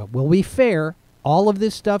 we'll be fair, all of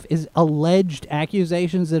this stuff is alleged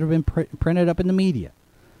accusations that have been printed up in the media.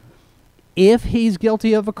 If he's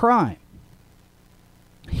guilty of a crime,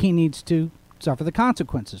 he needs to suffer the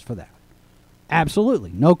consequences for that.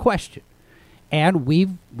 Absolutely, no question. And we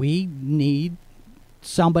need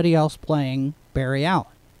somebody else playing Barry Allen.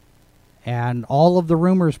 And all of the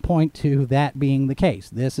rumors point to that being the case.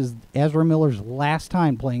 This is Ezra Miller's last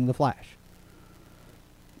time playing the Flash.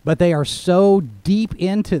 But they are so deep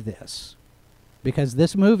into this, because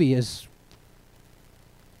this movie is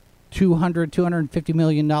 $250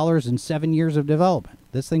 million in 7 years of development.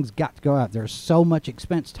 This thing's got to go out. There's so much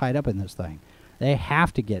expense tied up in this thing. They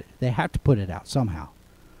have to get it. They have to put it out somehow.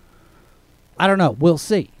 I don't know. We'll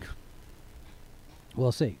see.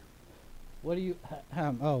 We'll see. What do you...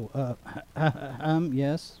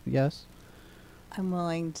 yes. I'm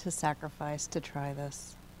willing to sacrifice to try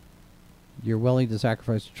this. You're willing to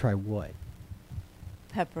sacrifice to try what?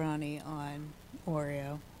 Pepperoni on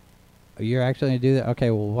Oreo. You're actually going to do that? Okay,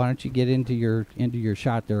 well, why don't you get into your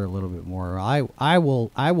shot there a little bit more? I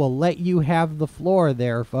will let you have the floor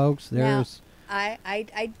there, folks. There's... Now,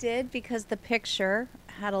 I did, because the picture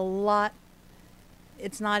had a lot...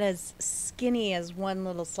 It's not as skinny as one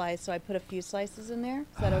little slice, so I put a few slices in there.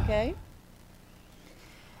 Is that okay?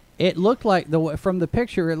 It looked like, from the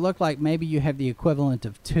picture, it looked like maybe you have the equivalent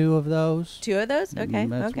of 2 of those. 2 of those? Okay.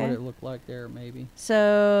 That's what it looked like there, maybe.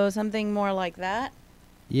 So something more like that?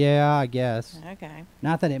 Yeah, I guess. Okay.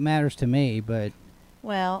 Not that it matters to me, but...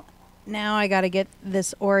 Well, now I got to get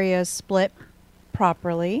this Oreo split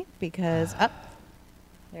properly, because...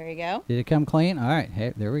 there you go. Did it come clean? All right.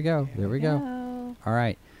 Hey, there we go. There we go. All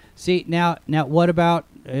right. See, now what about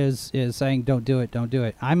is saying don't do it, don't do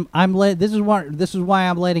it. This is why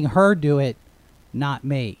I'm letting her do it, not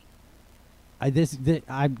me.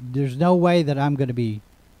 There's no way that I'm going to be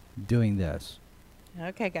doing this.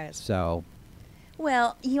 Okay, guys. So,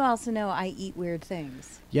 well, you also know I eat weird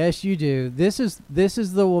things. Yes, you do. This is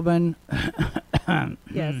the woman.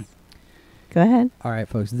 Yes. Go ahead. All right,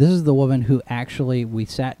 folks. This is the woman who actually, we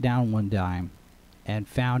sat down one time and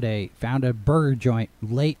found a burger joint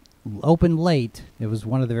open late. It was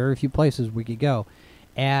one of the very few places we could go.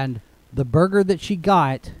 And the burger that she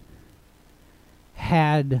got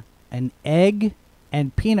had an egg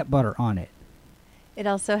and peanut butter on it. It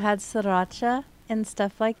also had sriracha and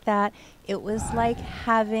stuff like that. It was like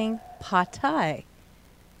having pad thai.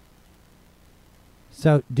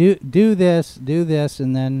 So do this,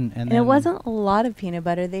 and then And it wasn't a lot of peanut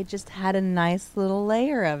butter. They just had a nice little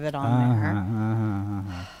layer of it on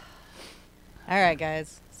there. All right,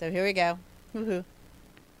 guys. So here we go. Woohoo.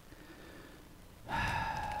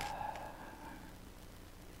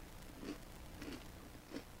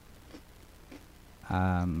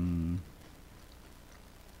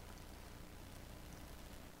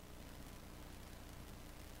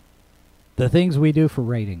 The things we do for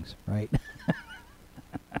ratings, right?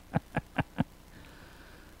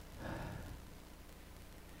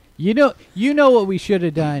 You know what we should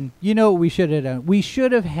have done. You know what we should have done. We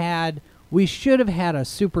should have had a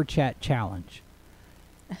super chat challenge.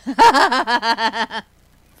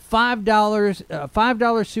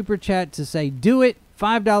 $5 super chat to say do it.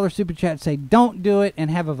 $5 super chat to say don't do it, and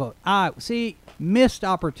have a vote. See, missed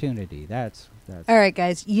opportunity. That's. All right,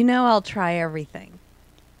 guys. You know I'll try everything.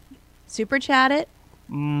 Super chat it.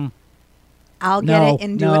 I'll get it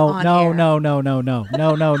and do it on air. No.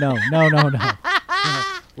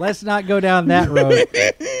 Let's not go down that road.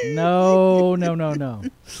 No.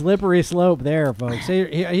 Slippery slope there, folks.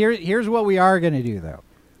 Here's what we are going to do, though.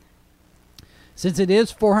 Since it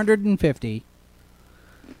is 450,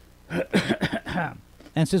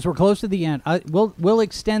 and since we're close to the end, we'll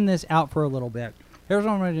extend this out for a little bit. Here's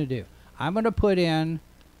what I'm going to do. I'm going to put in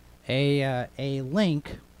a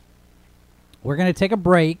link. We're going to take a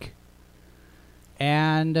break,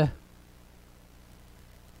 and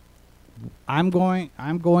we're going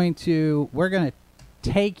to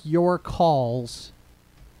take your calls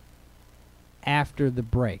after the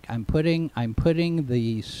break. I'm putting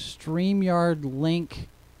the StreamYard link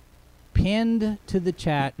pinned to the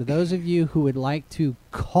chat. Those of you who would like to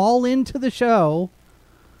call into the show,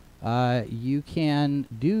 you can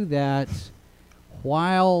do that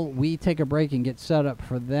while we take a break and get set up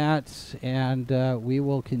for that, and we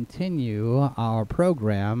will continue our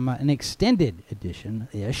program, an extended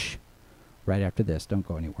edition-ish, right after this. Don't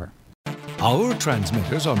go anywhere. Our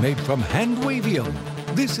transmitters are made from handwavium.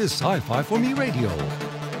 This is Sci-Fi for Me Radio.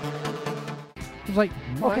 It's like,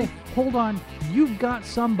 okay, hold on. You've got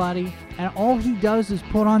somebody, and all he does is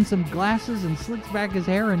put on some glasses and slicks back his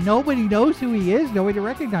hair, and nobody knows who he is. Nobody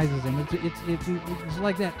recognizes him. It's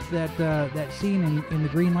like that scene in the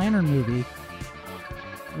Green Lantern movie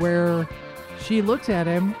where she looks at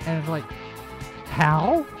him and is like,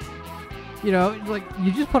 "How?" You know, it's like,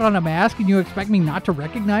 you just put on a mask and you expect me not to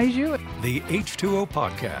recognize you? The H2O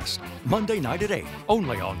Podcast, Monday night at 8,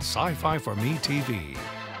 only on Sci-Fi for Me TV.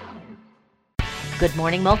 Good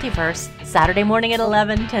Morning Multiverse, Saturday morning at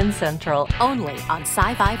 11:10 Central, only on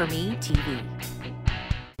Sci-Fi for Me TV.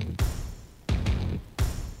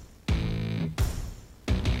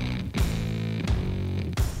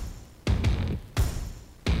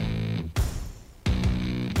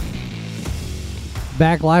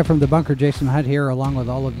 Back live from the bunker, Jason Hutt here, along with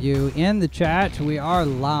all of you in the chat. We are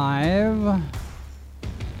live.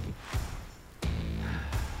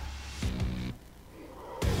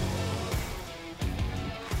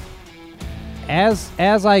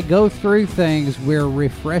 As I go through things, we're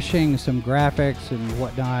refreshing some graphics and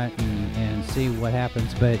whatnot, and see what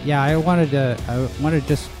happens. But yeah, I wanted to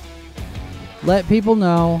just let people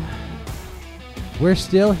know we're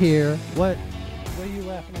still here. What are you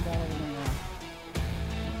laughing about over there now?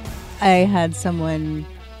 I had someone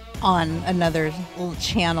on another little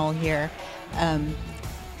channel here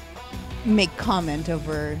make comment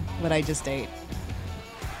over what I just ate.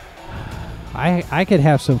 I could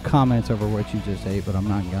have some comments over what you just ate, but I'm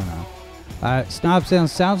not gonna. Snob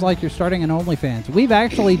sounds like you're starting an OnlyFans. We've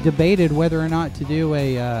actually debated whether or not to do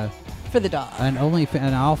for the dog an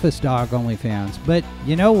office dog OnlyFans. But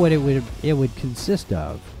you know what it would consist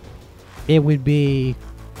of? It would be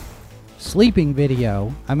sleeping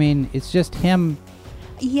video. I mean, it's just him.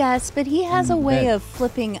 Yes, but he has a way of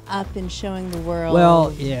flipping up and showing the world.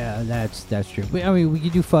 Well, yeah, that's true. I mean, we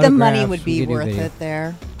could do photographs. The money would be worth it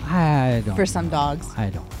there. I don't for know. some dogs. I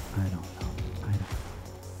don't know.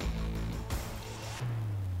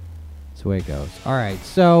 That's the way it goes. All right,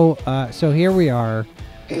 so here we are,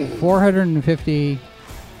 450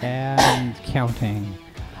 and counting.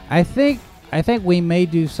 I think we may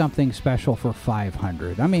do something special for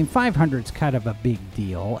 500. I mean, 500 is kind of a big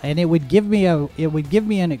deal, and it would give me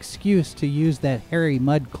an excuse to use that Harry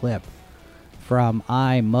Mudd clip from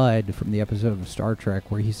Mudd from the episode of Star Trek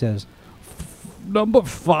where he says, "Number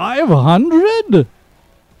 500."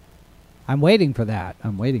 I'm waiting for that.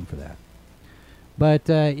 But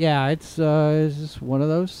yeah, it's just one of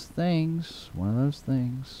those things.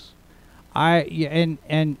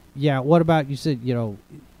 Yeah. What about, you said,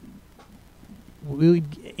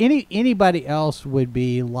 anybody else would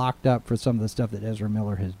be locked up for some of the stuff that Ezra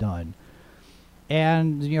Miller has done.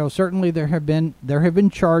 And certainly there have been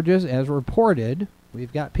charges as reported.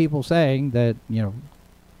 We've got people saying that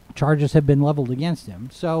charges have been leveled against him.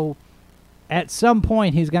 So at some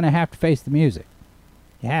point he's going to have to face the music.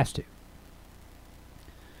 He has to.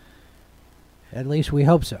 At least we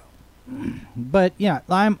hope so. But yeah,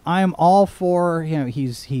 I'm all for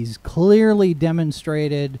he's clearly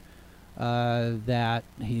demonstrated that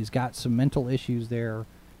he's got some mental issues there,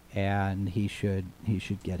 and he should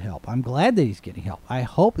get help. I'm glad that he's getting help. I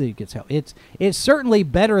hope that he gets help. It's certainly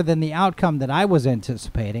better than the outcome that I was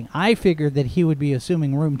anticipating. I figured that he would be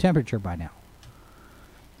assuming room temperature by now.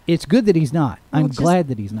 It's good that he's not. I'm glad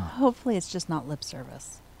that he's not. Hopefully it's just not lip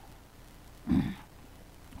service.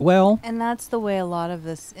 Well, and that's the way a lot of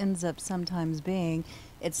this ends up sometimes being.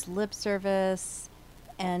 It's lip service,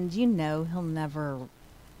 and he'll never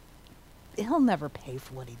pay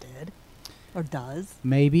for what he did. Or does.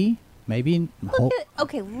 Maybe.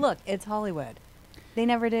 Look, it's Hollywood. They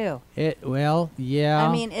never do. Well, yeah.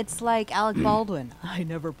 I mean, it's like Alec Baldwin. I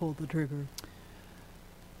never pulled the trigger.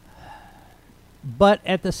 But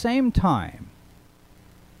at the same time,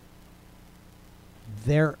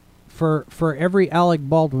 for every Alec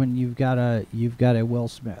Baldwin, you've got a Will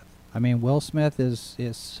Smith. I mean, Will Smith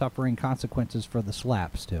is suffering consequences for the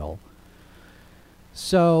slap still.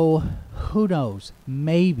 So who knows?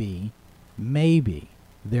 Maybe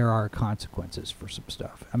there are consequences for some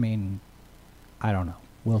stuff. I mean, I don't know.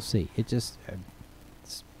 We'll see. It's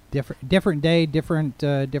different day, different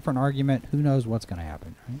argument. Who knows what's going to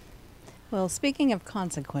happen, right? Well, speaking of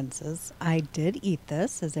consequences, I did eat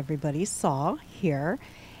this, as everybody saw here,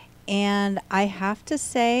 and I have to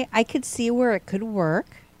say I could see where it could work.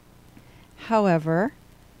 However,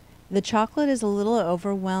 the chocolate is a little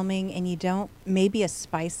overwhelming, and maybe a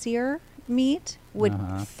spicier meat would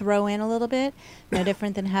throw in a little bit. No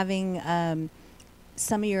different than having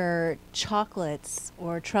some of your chocolates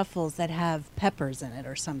or truffles that have peppers in it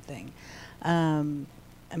or something. I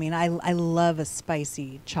mean, I love a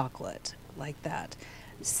spicy chocolate like that.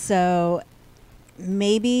 So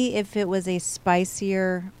maybe if it was a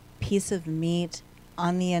spicier piece of meat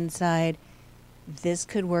on the inside, this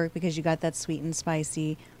could work because you got that sweet and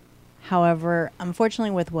spicy. However, unfortunately,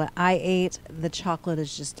 with what I ate, the chocolate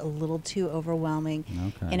is just a little too overwhelming.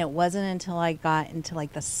 Okay. And it wasn't until I got into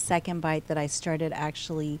like the second bite that I started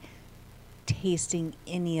actually tasting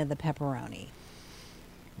any of the pepperoni.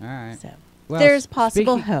 All right. So there's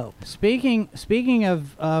possible hope. Speaking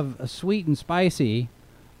of sweet and spicy,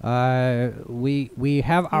 we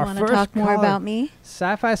have our first. Want to talk more about me?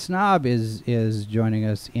 Sci-Fi Snob is joining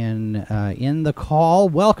us in the call.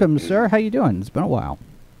 Welcome, sir. How you doing? It's been a while.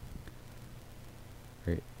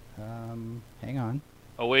 Hang on.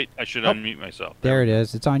 Oh, wait. I should unmute myself. There it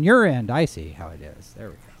is. It's on your end. I see how it is. There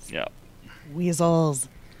we go. Yeah. Weasels.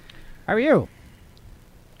 How are you?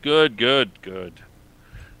 Good.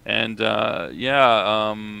 And, I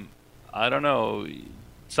don't know.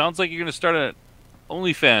 Sounds like you're going to start an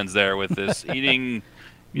OnlyFans there with this eating,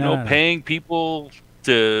 paying people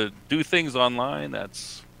to do things online.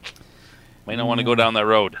 Might not want to go down that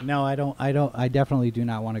road. No, I don't. I definitely do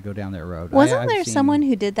not want to go down that road. Wasn't there someone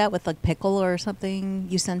who did that with like pickle or something?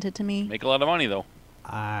 You sent it to me. Make a lot of money though.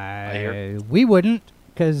 We wouldn't,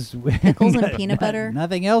 because pickles and peanut butter.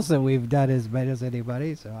 Nothing else that we've done has made us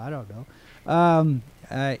anybody. So I don't know.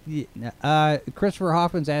 Christopher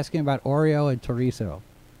Hoffman's asking about Oreo and chorizo.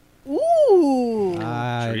 Ooh.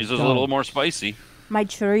 Chorizo's a little more spicy. My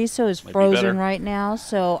chorizo is frozen right now,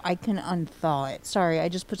 so I can unthaw it. Sorry, I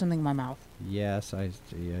just put something in my mouth. Yes,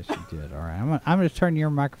 you did. All right, I'm going to turn your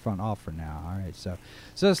microphone off for now. All right,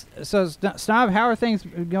 so Snob, how are things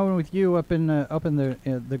going with you up in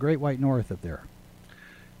the Great White North up there?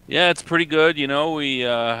 Yeah, it's pretty good. We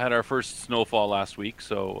had our first snowfall last week,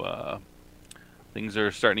 so things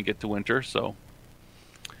are starting to get to winter. So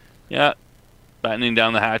yeah, battening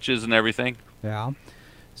down the hatches and everything. Yeah.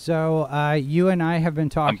 So you and I have been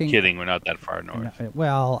talking. I'm kidding. We're not that far north.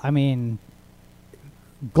 Well, I mean,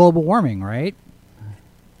 global warming, right?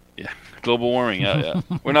 Yeah, global warming. Yeah.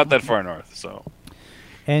 We're not that far north, so.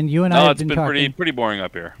 And you and I have been talking. It's been pretty boring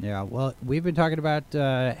up here. Yeah. Well, we've been talking about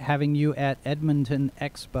having you at Edmonton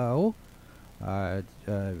Expo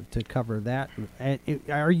to cover that.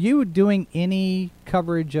 Are you doing any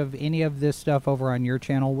coverage of any of this stuff over on your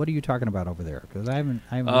channel? What are you talking about over there? Because I haven't.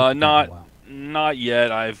 Not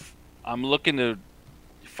yet. I'm looking to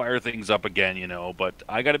fire things up again, but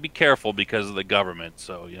I got to be careful because of the government.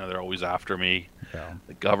 So they're always after me. Yeah.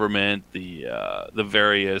 The government, the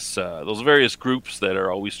those various groups that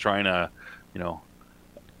are always trying to,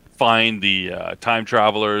 find the time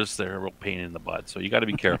travelers. They're a real pain in the butt, so you got to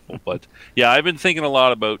be careful. But yeah, I've been thinking a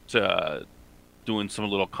lot about doing some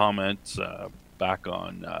little comments back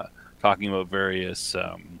on talking about various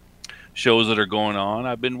shows that are going on.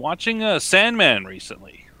 I've been watching Sandman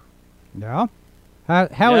recently. Yeah.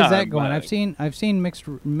 How is that going? I'm I've seen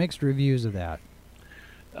mixed reviews of that.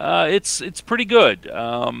 It's pretty good.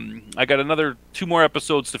 I got another 2 more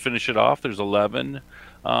episodes to finish it off. There's 11.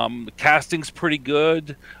 The casting's pretty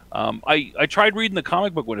good. I tried reading the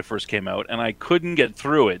comic book when it first came out, and I couldn't get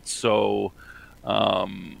through it. So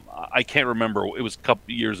I can't remember. It was a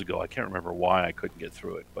couple years ago. I can't remember why I couldn't get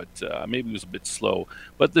through it, but maybe it was a bit slow.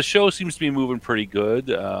 But the show seems to be moving pretty good.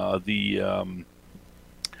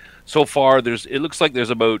 So far, it looks like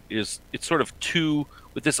it's sort of 2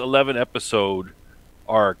 with this 11 episode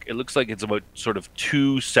arc. It looks like it's about sort of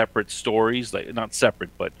 2 separate stories, like not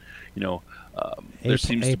separate, but there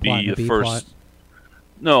seems to be the first.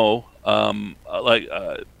 No,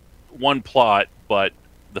 one plot, but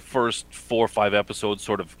the first 4 or 5 episodes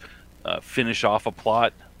sort of finish off a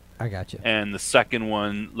plot. I got you. And the second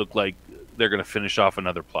one looked like they're going to finish off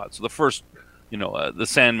another plot. So the first, the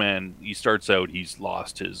Sandman, he starts out, gets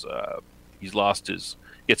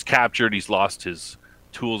captured, he's lost his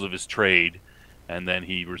tools of his trade, and then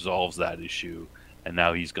he resolves that issue, and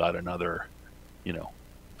now he's got another, I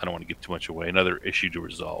don't want to give too much away, another issue to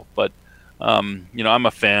resolve. But, I'm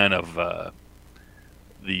a fan of I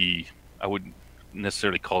wouldn't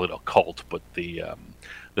necessarily call it a cult, but the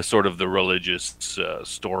sort of the religious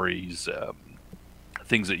stories,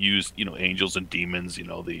 things that use, angels and demons,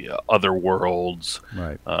 the other worlds,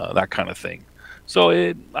 right, that kind of thing.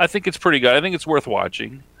 So I think it's pretty good. I think it's worth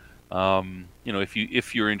watching.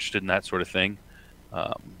 If you're interested in that sort of thing.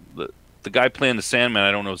 The guy playing the Sandman,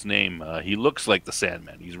 I don't know his name. He looks like the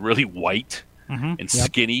Sandman. He's really white and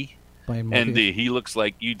skinny, and he looks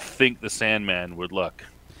like you'd think the Sandman would look.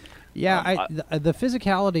 Yeah, the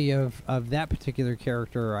physicality of that particular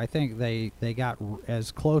character, I think they got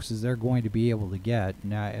as close as they're going to be able to get.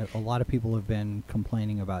 Now, a lot of people have been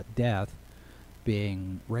complaining about Death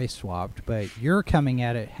being race swapped, but you're coming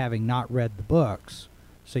at it having not read the books,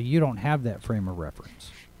 so you don't have that frame of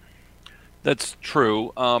reference. That's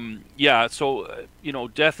true. So,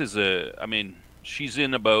 Death is she's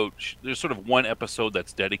in there's sort of one episode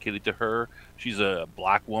that's dedicated to her. She's a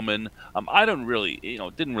black woman. I don't really,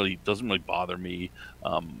 doesn't really bother me.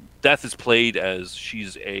 Death is played as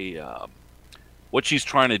she's what she's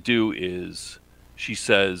trying to do is she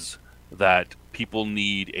says that people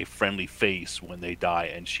need a friendly face when they die,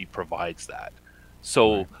 and she provides that.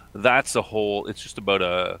 So that's a whole, it's just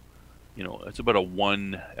about it's about a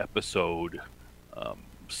 1 episode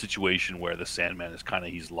situation where the Sandman is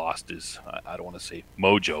he's lost his, I don't want to say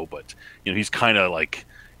mojo, but he's kind of like,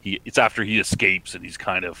 it's after he escapes and he's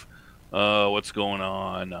kind of, what's going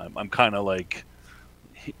on? I'm kind of like,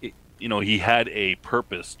 he had a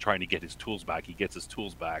purpose trying to get his tools back. He gets his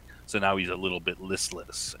tools back, so now he's a little bit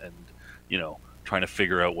listless and trying to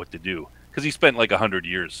figure out what to do, because he spent like 100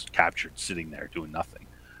 years captured, sitting there doing nothing.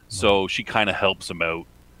 So she kind of helps him out,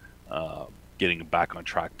 getting him back on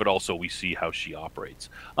track, but also we see how she operates.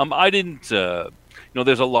 I didn't,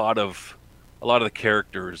 there's a lot of the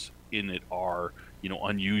characters in it are,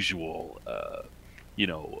 unusual.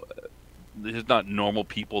 There's not normal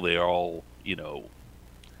people. They are all,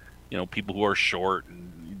 people who are short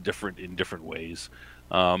and different in different ways.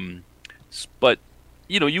 But,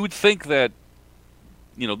 you would think that,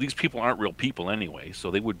 these people aren't real people anyway,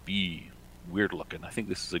 so they would be weird looking. I think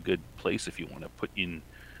this is a good place if you want to put in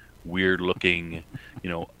weird looking,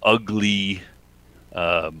 ugly.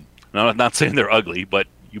 I'm not saying they're ugly, but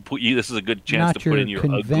this is a good chance to put in your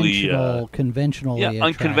ugly, conventionally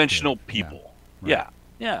unconventional attractive people. Yeah, right.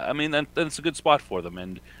 Yeah. I mean, that's a good spot for them,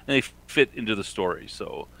 and they fit into the story.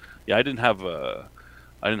 So, yeah, I didn't have a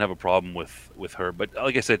problem with her. But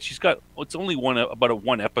like I said, it's only about a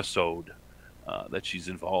 1 episode that she's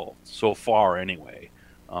involved so far. Anyway,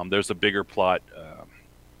 there's a bigger plot.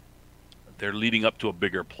 They're leading up to a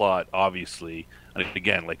bigger plot, obviously. And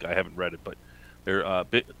again, like, I haven't read it, but they're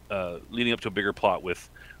leading up to a bigger plot with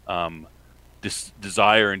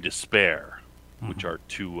Desire and Despair, which are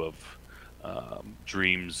 2 of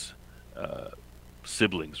Dream's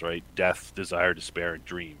siblings, right? Death, Desire, Despair, and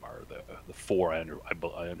Dream are the 4. I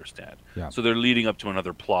understand. Yeah. So they're leading up to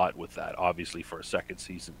another plot with that, obviously, for a second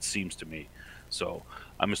season, it seems to me. So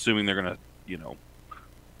I'm assuming they're going to,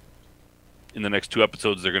 in the next 2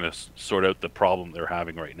 episodes, they're going to sort out the problem they're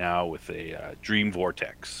having right now with a dream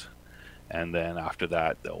vortex. And then after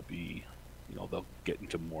that, they'll be, they'll get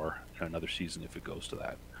into more in another season if it goes to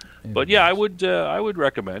that. But yeah, I would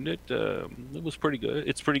recommend it. It was pretty good.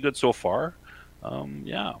 It's pretty good so far.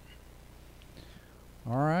 Yeah.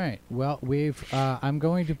 All right. Well, I'm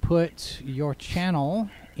going to put your channel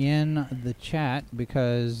in the chat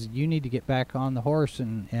because you need to get back on the horse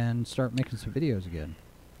and start making some videos again.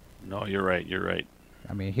 No, you're right. You're right.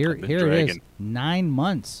 I mean, here it is. 9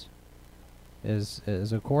 months is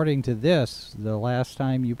according to this the last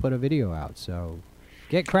time you put a video out. So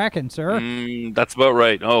get cracking, sir. That's about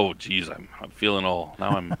right. Oh, geez, I'm feeling all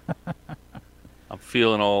now. I'm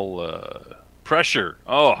feeling all pressure.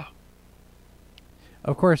 Oh.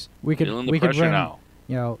 Of course, we could run, now.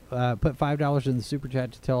 Put $5 in the super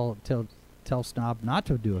chat to tell Snob not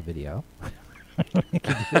to do a video.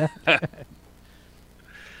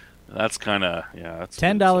 That's kind of That's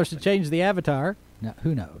 $10 to change the avatar. No,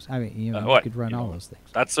 who knows? I mean, you could run all those things.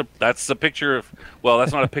 That's a picture of. Well,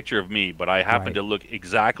 that's not a picture of me, but I happen to look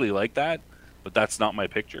exactly like that. But that's not my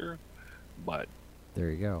picture. But there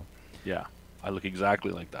you go. Yeah. I look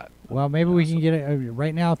exactly like that. Well, maybe we can get it.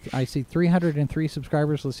 Right now, I see 303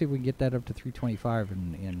 subscribers. Let's see if we can get that up to 325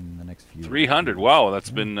 in the next few. 300. Wow,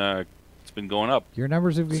 that's been it's been going up. Your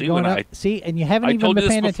numbers have been going up. See, and you haven't even been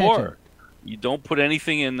paying attention. You don't put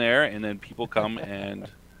anything in there, and then people come and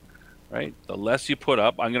right. The less you put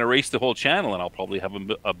up, I'm going to race the whole channel, and I'll probably have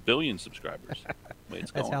a billion subscribers.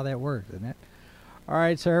 That's how that works, isn't it? All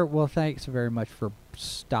right, sir. Well, thanks very much for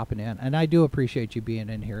stopping in, and I do appreciate you being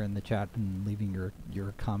in here in the chat and leaving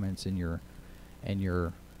your comments and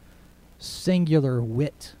your singular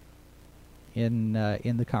wit in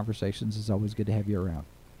the conversations. It's always good to have you around.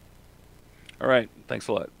 All right, thanks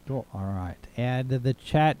a lot. Cool. All right, and the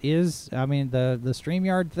chat is, I mean, the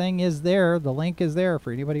StreamYard thing is there. The link is there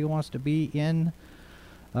for anybody who wants to be in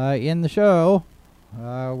the show.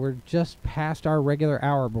 We're just past our regular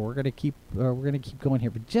hour, but we're gonna keep going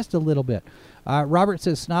here for just a little bit. Robert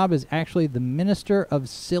says Snob is actually the minister of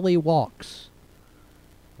silly walks.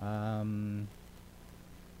 I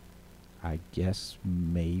guess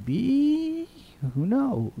maybe. Who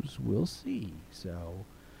knows? We'll see. So,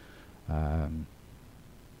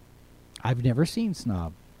 I've never seen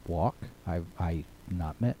Snob walk. I've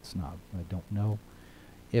not met Snob. I don't know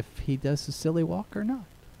if he does a silly walk or not.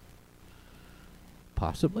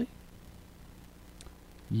 Possibly.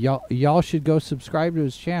 Y'all should go subscribe to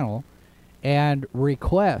his channel and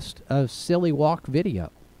request a silly walk video.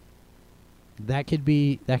 That could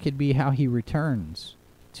be how he returns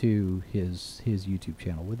to his YouTube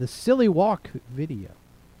channel, with a silly walk video.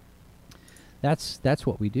 That's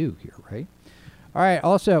what we do here, right? All right.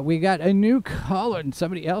 Also, we got a new caller and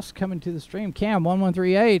somebody else coming to the stream.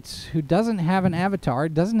 Cam1138, who doesn't have an avatar,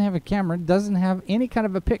 doesn't have a camera, doesn't have any kind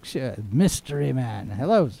of a picture. Mystery man.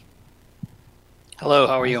 Hello. Hello.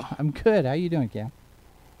 How are you? I'm good. How you doing, Cam?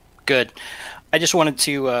 Good. I just wanted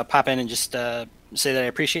to pop in and just say that I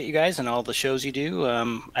appreciate you guys and all the shows you do.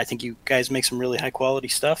 I think you guys make some really high quality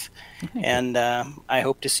stuff, and I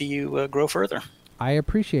hope to see you grow further. I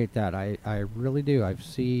appreciate that. I really do. I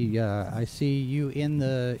see you in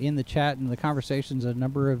the chat and the conversations a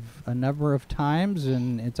number of times,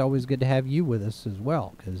 and it's always good to have you with us as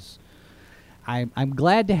well, because I'm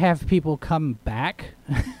glad to have people come back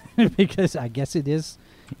because I guess it is,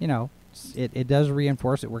 it does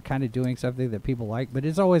reinforce that we're kind of doing something that people like, but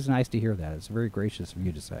it's always nice to hear that. It's very gracious of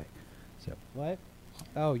you to say. So what?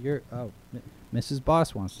 Mrs.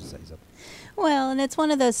 Boss wants to say something. Well, and it's one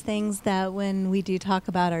of those things that when we do talk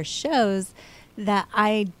about our shows, that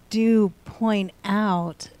I do point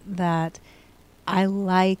out that I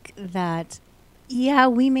like that, yeah,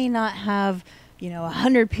 we may not have,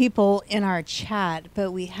 100 people in our chat,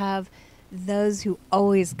 but we have those who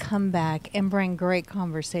always come back and bring great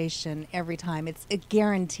conversation every time. It's a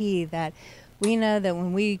guarantee that we know that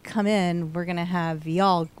when we come in, we're going to have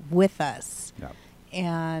y'all with us. Yep.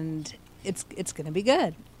 And it's going to be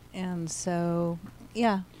good. And so,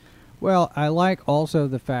 yeah. Well, I like also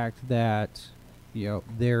the fact that,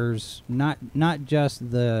 there's not just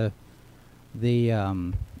the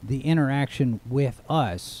interaction with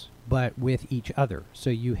us, but with each other. So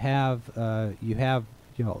you have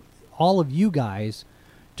all of you guys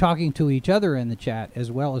talking to each other in the chat as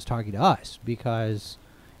well as talking to us, because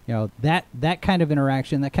that kind of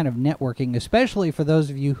interaction, that kind of networking, especially for those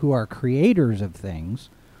of you who are creators of things.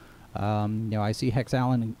 I see Hex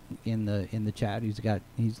Allen in the chat.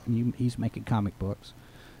 He's making comic books.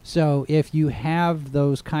 So if you have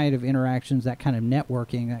those kind of interactions, that kind of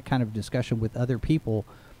networking, that kind of discussion with other people,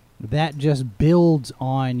 that just builds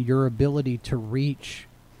on your ability to reach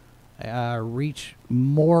reach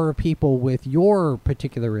more people with your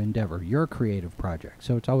particular endeavor, your creative project.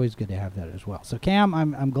 So it's always good to have that as well. So Cam,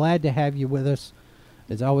 I'm glad to have you with us.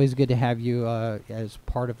 It's always good to have you as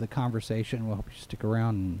part of the conversation. We'll help you stick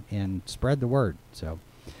around and spread the word. So,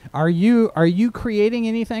 are you creating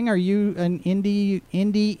anything? Are you an indie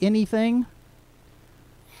anything?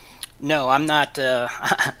 No, I'm not.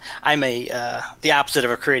 I'm the opposite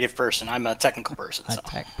of a creative person. I'm a technical person. A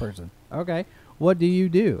tech person. Okay. What do you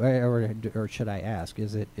do, or should I ask?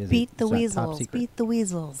 Is it Beat the top weasels. secret? Beat the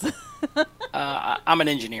weasels. I'm an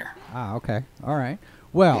engineer. Ah, okay. All right.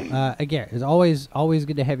 Well, again, it's always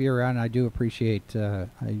good to have you around. I do appreciate you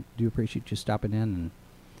stopping in and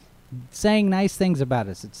saying nice things about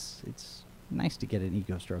us. It's nice to get an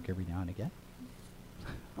ego stroke every now and again.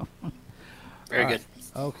 Very good.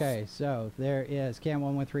 Okay, so there is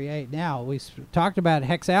Cam1138. Now, we talked about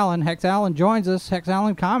Hex Allen. Hex Allen joins us. Hex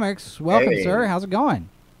Allen Comics. Welcome, Hey. sir. How's it going?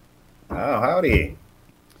 Oh, howdy.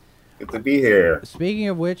 Good to be here. Speaking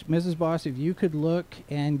of which, Mrs. Boss, if you could look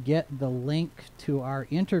and get the link to our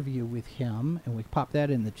interview with him, and we pop that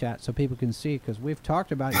in the chat so people can see, because we've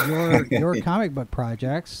talked about your comic book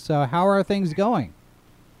projects. So how are things going?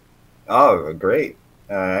 Oh, great.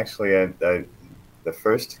 Actually, the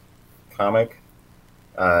first comic,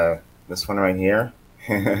 this one right here,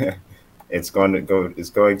 it's going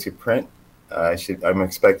to print. I'm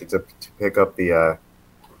expected to pick up the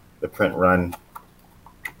print run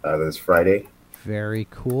this Friday. Very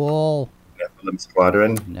cool. Nephilim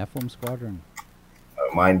Squadron. Nephilim Squadron.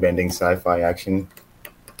 Mind-bending sci-fi action.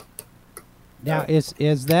 Now,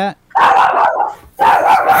 is that...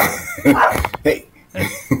 Hey.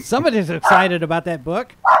 Somebody's excited about that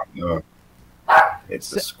book. No,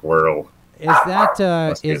 it's a squirrel. Is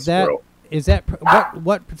that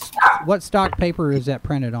what stock paper is that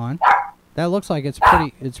printed on? That looks like it's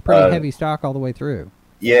pretty heavy stock all the way through.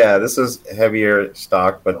 Yeah, this is heavier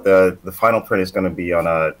stock, but the final print is going to be on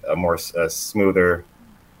a more smoother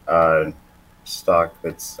stock.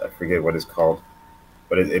 That's, I forget what it's called,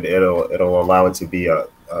 but it'll allow it to be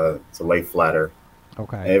to lay flatter.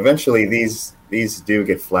 Okay. And eventually these do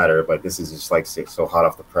get flatter, but this is just like so hot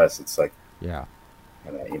off the press. It's like, yeah,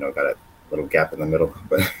 got a little gap in the middle.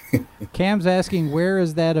 But Cam's asking, where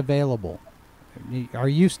is that available? Are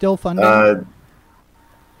you still funding?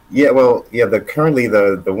 Currently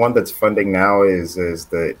the one that's funding now is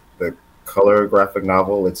the color graphic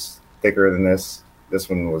novel. It's thicker than this. This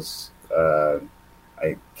one was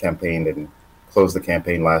I campaigned and closed the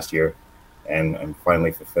campaign last year, and I'm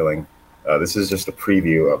finally fulfilling. This is just a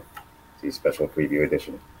preview of the special preview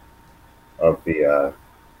edition of the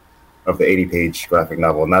 80-page graphic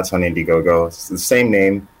novel, and that's on Indiegogo. It's the same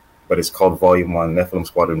name, but it's called Volume 1, Nephilim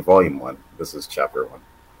Squadron Volume 1. This is Chapter 1.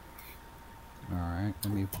 All right,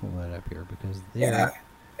 let me pull that up here because there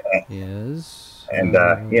is. And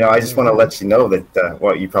I just want to let you know that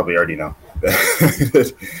well, you probably already know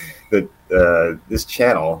that this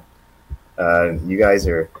channel, you guys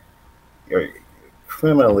are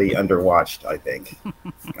criminally underwatched. I think.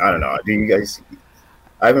 I don't know. Do you guys?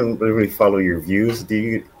 I haven't really followed your views. Do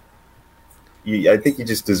you? I think you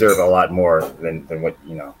just deserve a lot more than what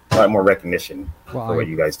a lot more recognition for what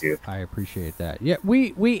you guys do. I appreciate that. Yeah,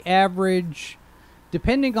 we average,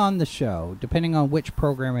 depending on the show, depending on which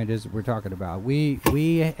program it is we're talking about, we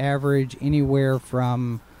average anywhere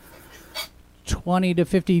from 20 to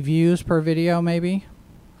 50 views per video, maybe.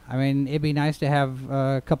 I mean, it'd be nice to have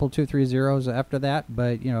a couple 2, 3 zeros after that,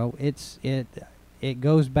 but it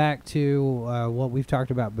goes back to what we've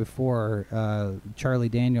talked about before. Charlie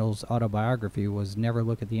Daniels' autobiography was Never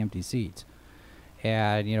Look at the Empty Seats.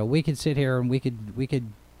 And, we could sit here and we could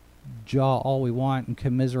jaw all we want and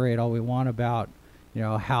commiserate all we want about,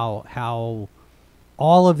 how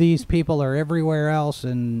all of these people are everywhere else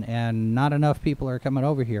and not enough people are coming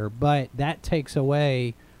over here. But that takes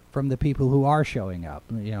away from the people who are showing up,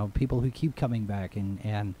 people who keep coming back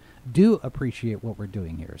and do appreciate what we're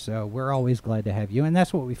doing here. So we're always glad to have you, and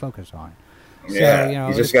that's what we focus on. Yeah, so,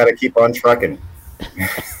 you just got to keep on trucking.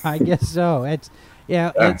 I guess so.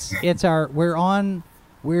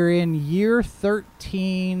 We're in year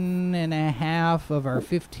 13 and a half of our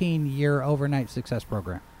 15-year overnight success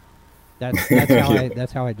program.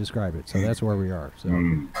 That's how I describe it. So that's where we are. So.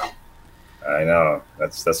 I know.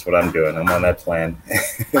 That's what I'm doing. I'm on that plan.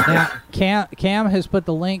 Now, Cam has put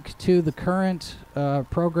the link to the current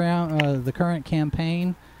program, the current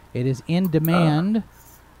campaign. It is in demand.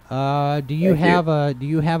 Do you have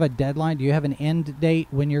a deadline? Do you have an end date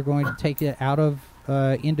when you're going to take it out of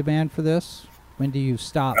in demand for this? When do you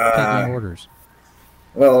stop taking orders?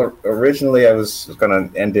 Well, originally I was going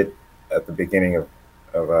to end it at the beginning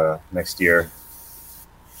of next year.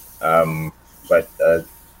 But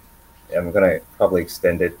I'm gonna probably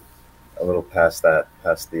extend it a little past that,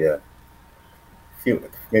 past the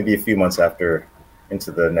maybe a few months after,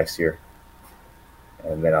 into the next year,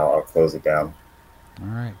 and then I'll close it down. All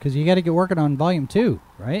right, because you got to get working on volume 2,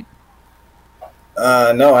 right?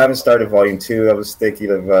 No, I haven't started volume 2. I was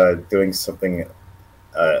thinking of doing something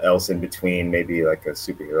else in between, maybe like a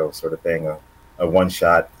superhero sort of thing, a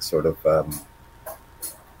one-shot sort of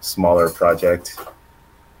smaller project,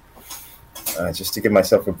 just to give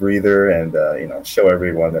myself a breather and show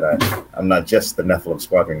everyone that I'm not just the Nephilim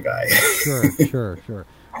Squadron guy. Sure.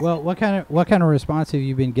 Well, what kind of response have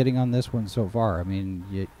you been getting on this one so far? I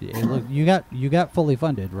mean, you got fully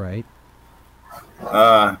funded, right?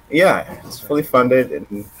 Yeah, it's fully funded,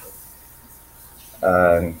 and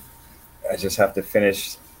I just have to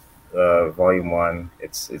finish volume 1.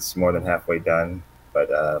 It's more than halfway done, but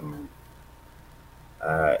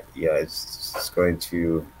yeah, it's going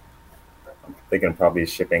to. I'm thinking probably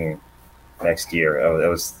shipping next year. It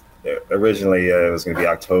was originally it was going to be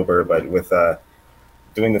October, but with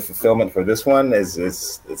doing the fulfillment for this one it's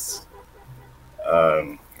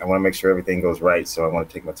I want to make sure everything goes right, so I want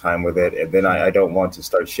to take my time with it, and then I don't want to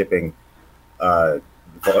start shipping the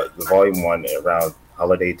volume 1 around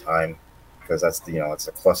holiday time, because that's it's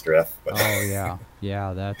a cluster F. But oh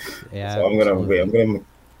yeah, that's so I'm gonna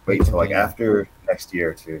wait till like after next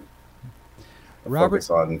year to focus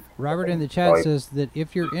on. Robert in the chat says that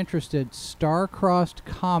if you're interested, Star-Crossed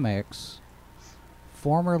Comics,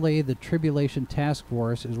 formerly the Tribulation Task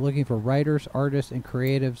Force, is looking for writers, artists, and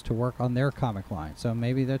creatives to work on their comic line. So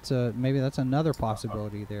maybe that's another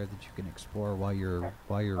possibility there that you can explore while you're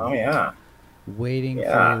waiting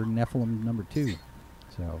for Nephilim number 2.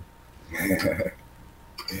 So,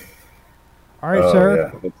 all right,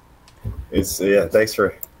 sir. Yeah. Thanks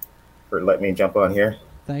for letting me jump on here.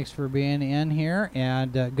 Thanks for being in here,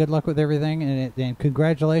 and good luck with everything, and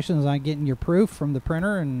congratulations on getting your proof from the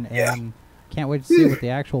printer, and can't wait to see what the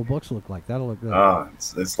actual books look like. That'll look good.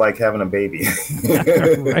 It's like having a baby.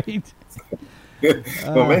 Right.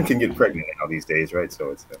 Well, men can get pregnant now these days, right?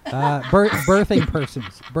 So it's birthing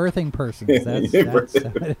persons.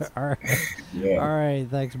 That's all right. Yeah. All right.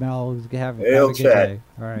 Thanks, Mel. Have a good day.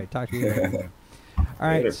 All right. Talk to you later. All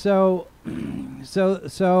right. Later. So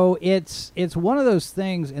it's one of those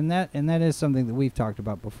things, and that is something that we've talked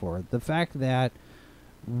about before. The fact that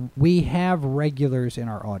we have regulars in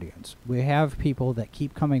our audience. We have people that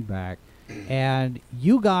keep coming back. And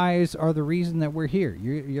you guys are the reason that we're here.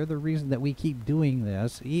 You're the reason that we keep doing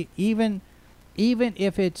this, even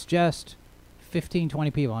if it's just 15,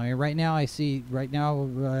 20 people. I mean, right now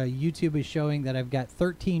YouTube is showing that I've got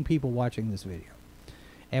 13 people watching this video.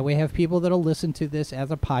 And we have people that'll listen to this as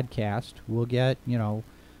a podcast. We'll get,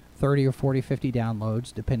 30 or 40, 50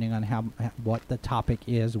 downloads, depending on what the topic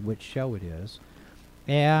is, which show it is.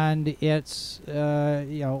 And it's,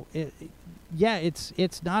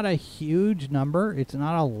 it's not a huge number. It's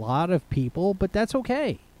not a lot of people, but that's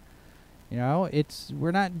okay.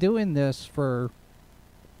 We're not doing this for.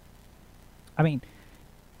 I mean,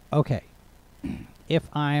 okay. If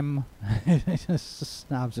I'm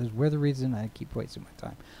Snob says we're the reason I keep wasting my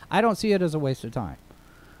time. I don't see it as a waste of time.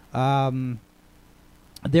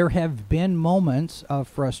 There have been moments of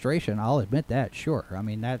frustration. I'll admit that. Sure. I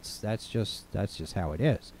mean that's just how it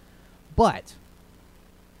is. But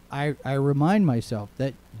I remind myself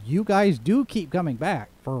that you guys do keep coming back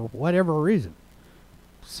for whatever reason.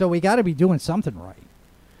 So we got to be doing something right.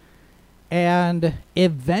 And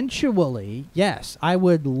eventually, yes, I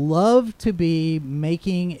would love to be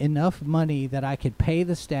making enough money that I could pay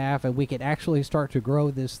the staff and we could actually start to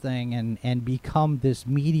grow this thing and become this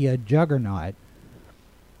media juggernaut.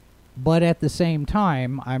 But at the same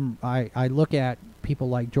time, I look at people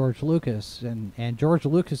like George Lucas, and George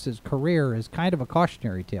Lucas's career is kind of a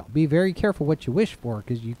cautionary tale. Be very careful what you wish for,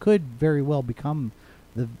 because you could very well become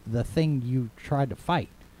the thing you tried to fight.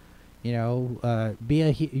 You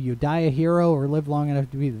die a hero or live long enough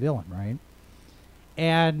to be the villain, right?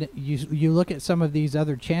 And you look at some of these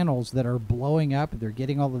other channels that are blowing up, they're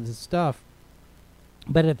getting all of this stuff,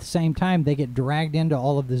 but at the same time they get dragged into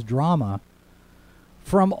all of this drama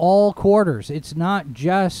from all quarters. It's not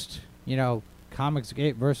just,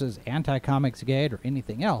 Comicsgate versus anti-Comicsgate or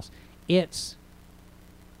anything else. It's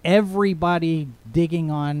everybody digging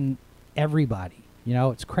on everybody.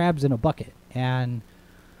 It's crabs in a bucket. And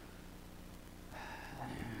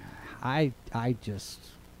I just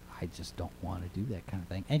don't want to do that kind of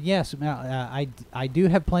thing. And yes, I do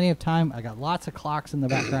have plenty of time. I got lots of clocks in the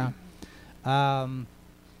background.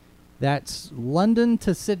 That's London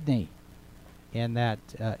to Sydney in that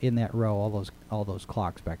row. All those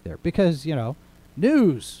clocks back there, because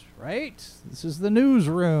news, right? This is the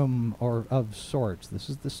newsroom, or of sorts. This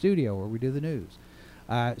is the studio where we do the news.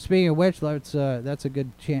 Speaking of which, that's a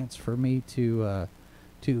good chance for me to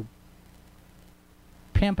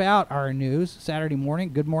pimp out our news. Saturday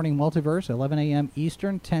morning, Good Morning Multiverse, 11 a.m.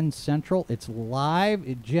 Eastern, 10 Central. It's live.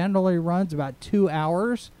 It generally runs about 2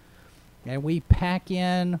 hours, and we pack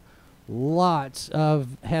in lots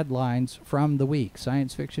of headlines from the week.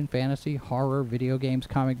 Science fiction, fantasy, horror, video games,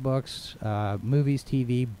 comic books, movies,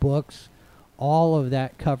 TV, books. All of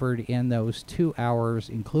that covered in those 2 hours,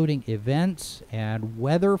 including events and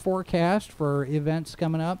weather forecast for events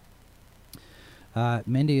coming up.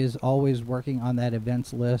 Mindy is always working on that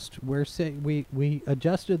events list. We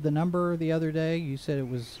adjusted the number the other day. You said it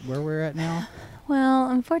was where we're at now? Well,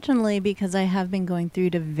 unfortunately, because I have been going through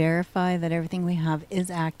to verify that everything we have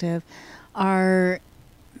is active, our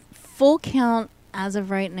full count as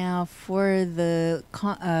of right now for the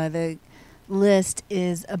list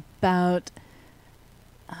is about,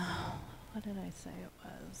 what did I say it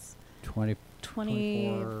was?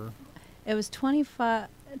 24. It was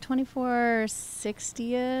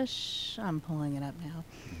 2460-ish. I'm pulling it up now.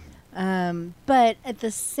 But at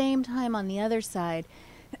the same time, on the other side,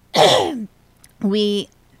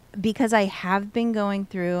 because I have been going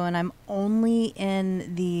through, and I'm only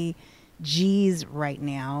in the G's right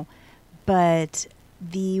now, but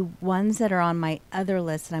the ones that are on my other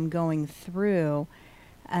list that I'm going through,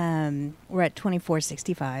 we're at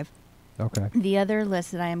 2465. Okay. The other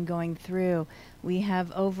list that I am going through, we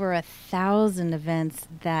have over 1,000 events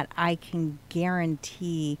that I can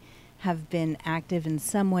guarantee have been active in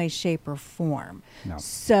some way, shape, or form. No.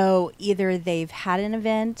 So either they've had an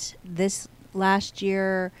event this last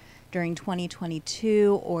year during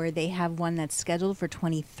 2022, or they have one that's scheduled for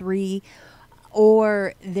 23,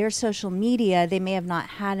 or their social media, they may have not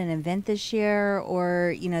had an event this year,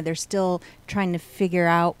 or, they're still trying to figure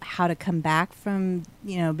out how to come back from,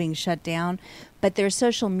 being shut down, but their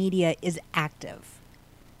social media is active.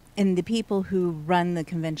 And the people who run the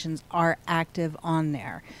conventions are active on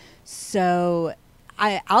there. So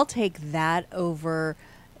I'll take that over,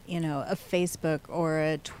 a Facebook or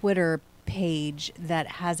a Twitter page that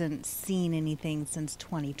hasn't seen anything since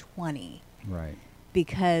 2020. Right.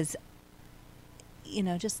 Because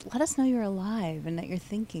just let us know you're alive and that you're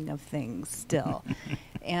thinking of things still.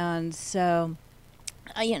 And so,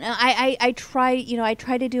 I try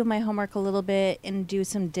to do my homework a little bit and do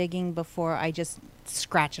some digging before I just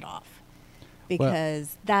scratch it off.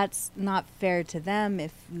 Because that's not fair to them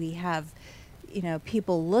if we have,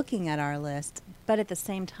 people looking at our list. But at the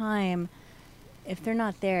same time, if they're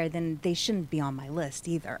not there, then they shouldn't be on my list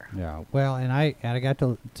either. Yeah. Well, and I got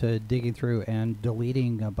to digging through and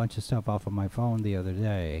deleting a bunch of stuff off of my phone the other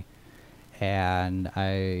day, and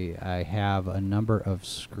I have a number of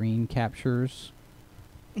screen captures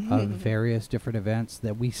of various different events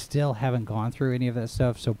that we still haven't gone through any of that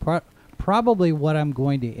stuff. So probably what I'm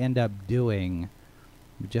going to end up doing,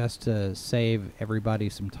 just to save everybody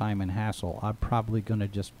some time and hassle, I'm probably going to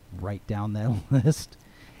just write down that list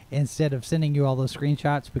instead of sending you all those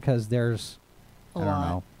screenshots, because there's, I don't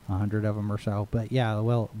know, 100 of them or so. But yeah,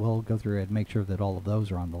 we'll go through it and make sure that all of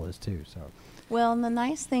those are on the list too. So. Well, and the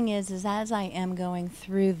nice thing is as I am going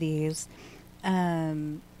through these,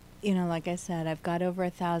 like I said, I've got over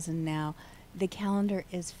 1,000 now. The calendar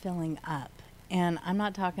is filling up. And I'm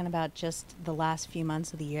not talking about just the last few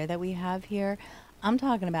months of the year that we have here. I'm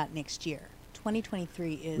talking about next year.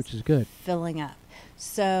 2023 which is good. Filling up.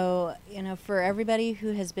 So, for everybody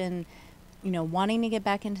who has been, wanting to get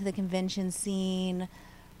back into the convention scene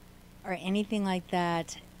or anything like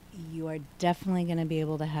that, you are definitely going to be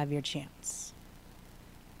able to have your chance.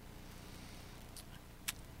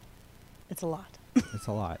 It's a lot. It's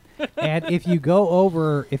a lot. And if you go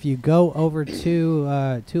over to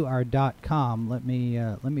our .com, let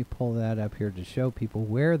me pull that up here to show people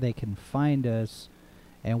where they can find us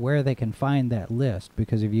and where they can find that list.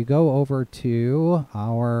 Because if you go over to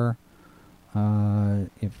our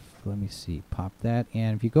let me see, pop that,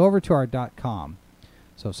 and if you go over to our .com,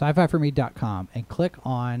 so sci-fi4me.com, and click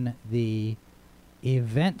on the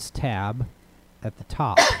events tab at the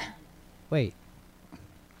top. Wait.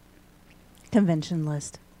 Convention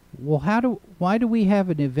list. Well, why do we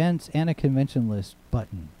have an events and a convention list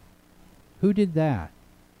button? Who did that?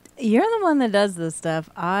 You're the one that does this stuff.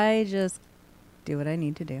 I just do what I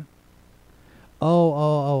need to do.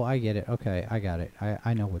 Oh, I get it. Okay, I got it.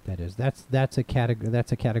 I know what that is. That's a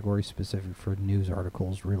category specific for news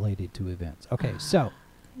articles related to events. Okay, so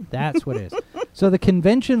that's what it is. So the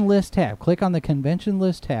convention list tab, click on the convention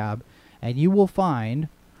list tab, and you will find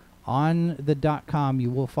on the .com, you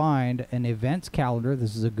will find an events calendar.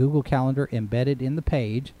 This is a Google Calendar embedded in the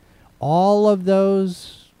page. All of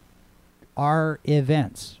those are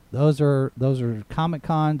events. Those are Comic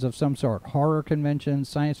Cons of some sort, horror conventions,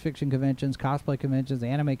 science fiction conventions, cosplay conventions,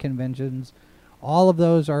 anime conventions. All of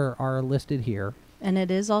those are listed here. And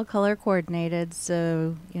it is all color coordinated.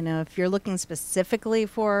 So, if you're looking specifically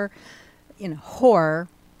for, horror,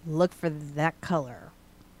 look for that color.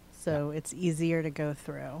 So it's easier to go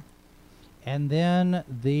through. And then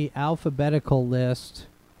the alphabetical list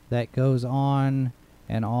that goes on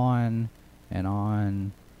and on and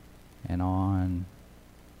on and on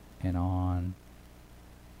and on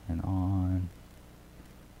and on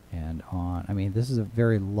and on. I mean, this is a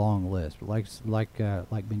very long list. Like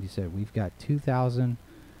Mindy said, we've got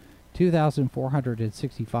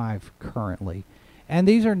 2,465 currently. And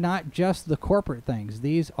these are not just the corporate things.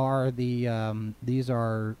 These are these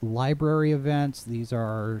are library events. These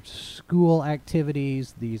are school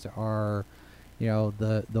activities. These are,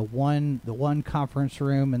 the one conference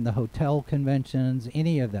room and the hotel conventions.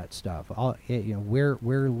 Any of that stuff.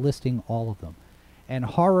 We're listing all of them. And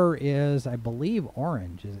horror is, I believe,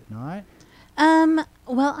 orange. Is it not?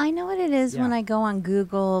 Well, I know what it is when I go on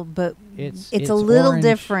Google, but it's a little orange,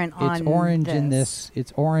 different on It's orange this. in this.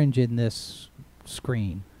 It's orange in this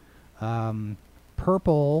screen.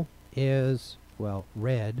 Purple is,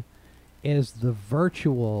 red is the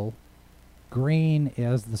virtual, green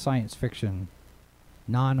is the science fiction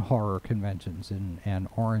non-horror conventions, and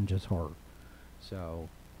orange is horror. So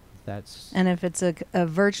that's... And if it's a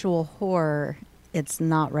virtual horror, it's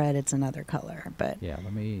not red, it's another color. But yeah,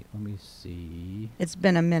 let me see. It's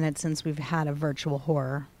been a minute since we've had a virtual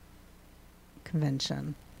horror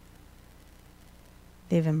convention.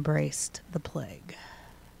 They've embraced the plague.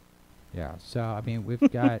 Yeah, so I mean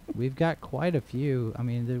we've got quite a few. I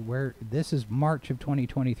mean this is March of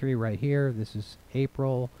 2023 right here. This is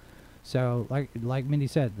April. So like Mindy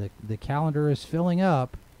said, the calendar is filling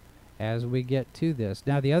up as we get to this.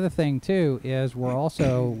 Now the other thing too is we're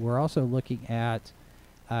also looking at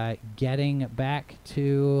getting back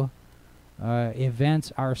to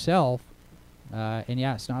events ourselves. And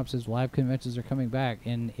yeah, Synopsis live conventions are coming back,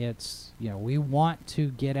 and it's, we want to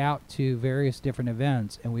get out to various different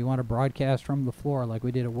events, and we want to broadcast from the floor like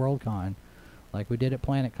we did at Worldcon, like we did at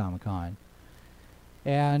Planet Comic Con.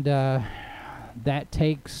 And that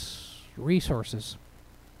takes resources.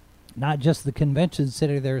 Not just the convention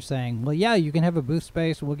sitting there saying, well, yeah, you can have a booth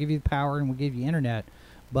space, and we'll give you the power, and we'll give you internet.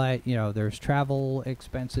 But, there's travel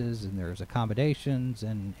expenses, and there's accommodations,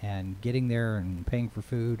 and getting there, and paying for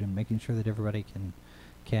food, and making sure that everybody can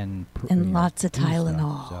and lots of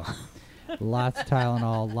Tylenol. So, lots of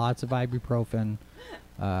Tylenol, lots of ibuprofen.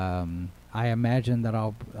 I imagine that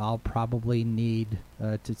I'll probably need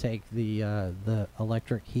to take the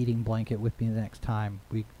electric heating blanket with me the next time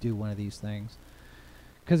we do one of these things,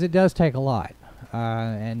 because it does take a lot.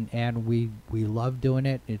 And we love doing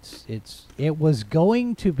it. It was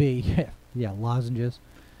going to be lozenges.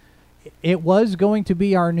 It was going to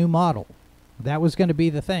be our new model. That was going to be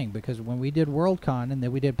the thing, because when we did Worldcon and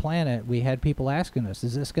then we did Planet, we had people asking us,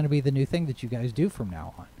 "Is this going to be the new thing that you guys do from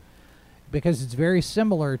now on?" Because it's very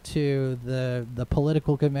similar to the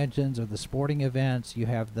political conventions or the sporting events. You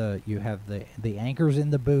have the anchors in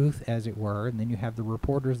the booth, as it were, and then you have the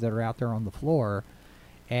reporters that are out there on the floor.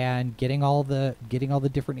 And getting all the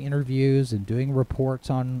different interviews and doing reports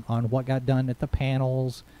on what got done at the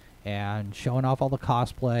panels and showing off all the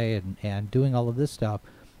cosplay and doing all of this stuff.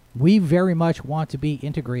 We very much want to be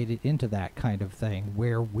integrated into that kind of thing,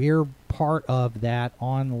 where we're part of that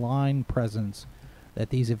online presence that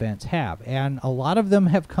these events have. And a lot of them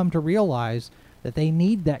have come to realize that they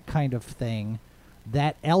need that kind of thing,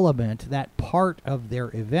 that element, that part of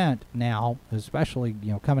their event now, especially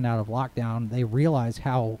coming out of lockdown. They realize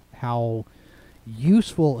how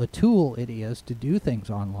useful a tool it is to do things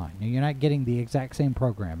online. Now, you're not getting the exact same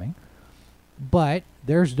programming, but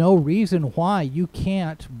there's no reason why you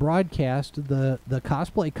can't broadcast the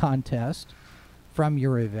cosplay contest from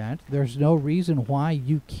your event. There's no reason why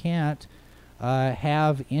you can't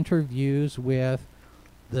have interviews with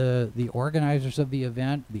the organizers of the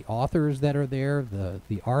event, the authors that are there,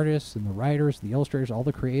 the artists and the writers, the illustrators, all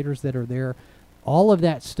the creators that are there. All of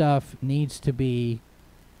that stuff needs to be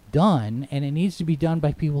done, and it needs to be done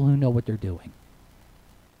by people who know what they're doing.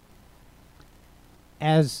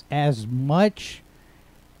 As much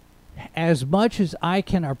as I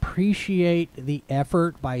can appreciate the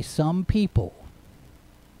effort by some people,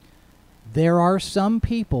 there are some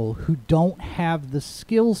people who don't have the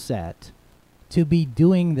skill set to be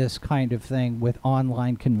doing this kind of thing with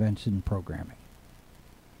online convention programming.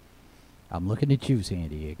 I'm looking at you, San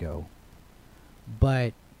Diego.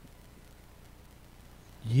 But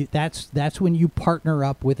that's when you partner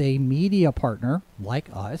up with a media partner like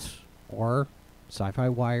us, or Sci-Fi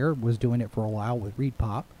Wire was doing it for a while with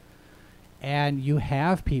ReadPop, and you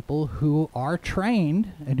have people who are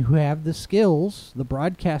trained and who have the skills, the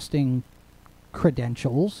broadcasting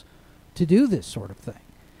credentials to do this sort of thing.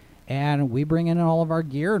 And we bring in all of our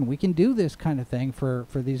gear, and we can do this kind of thing for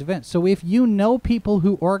these events. So if you know people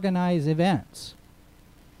who organize events,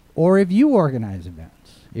 or if you organize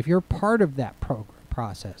events, if you're part of that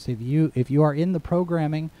process, if you are in the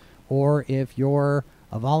programming, or if you're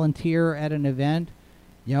a volunteer at an event,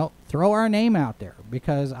 throw our name out there,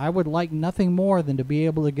 because I would like nothing more than to be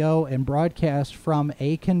able to go and broadcast from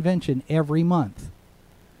a convention every month,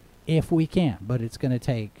 if we can. But it's going to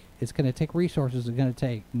take resources. It's going to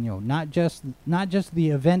take not just the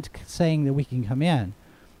event saying that we can come in,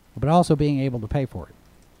 but also being able to pay for it.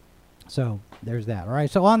 So there's that. All right.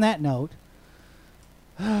 So on that note,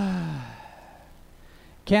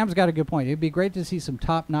 Cam's got a good point. It'd be great to see some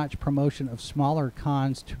top-notch promotion of smaller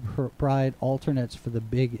cons to provide alternates for the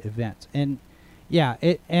big events. And yeah,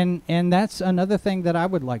 and that's another thing that I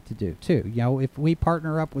would like to do too. If we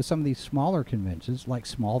partner up with some of these smaller conventions, like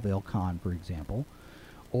Smallville Con, for example,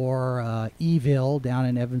 or Eville down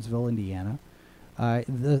in Evansville, Indiana,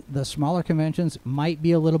 the smaller conventions might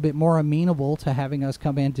be a little bit more amenable to having us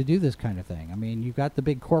come in to do this kind of thing. I mean, you've got the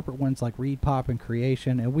big corporate ones like ReadPop and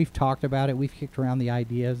Creation, and we've talked about it. We've kicked around the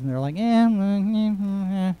ideas, and they're like,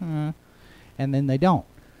 and then they don't.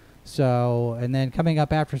 So, and then coming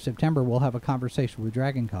up after September, we'll have a conversation with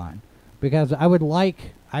Dragon Con, because I would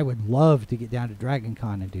love to get down to Dragon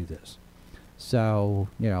Con and do this. So,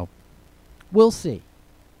 we'll see.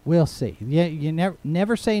 We'll see. Yeah, you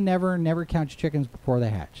never say never. Never count your chickens before they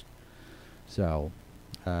hatched. So,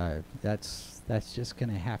 that's just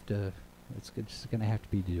gonna have to. It's just gonna have to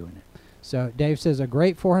be doing it. So Dave says, a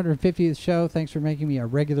great 450th show. Thanks for making me a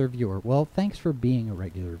regular viewer. Well, thanks for being a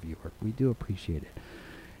regular viewer. We do appreciate it.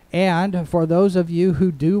 And for those of you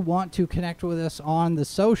who do want to connect with us on the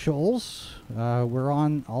socials, we're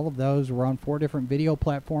on all of those. We're on 4 different video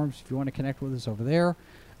platforms. If you want to connect with us over there.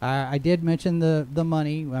 I did mention the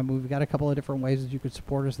money. We've got a couple of different ways that you could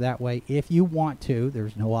support us that way if you want to.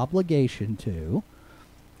 There's no obligation to.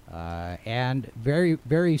 And very,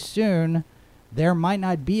 very soon, there might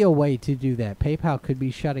not be a way to do that. PayPal could be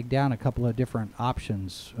shutting down a couple of different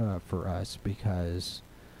options for us, because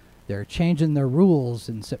they're changing their rules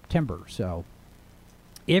in September. So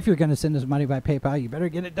if you're going to send us money by PayPal, you better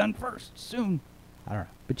get it done first, soon. I don't know.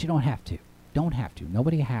 But you don't have to. Don't have to.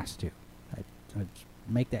 Nobody has to. I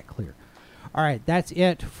make that clear. All right, that's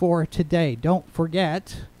it for today. Don't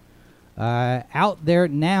forget, out there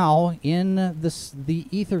now in the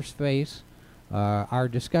ether space, our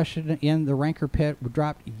discussion in the Ranker Pit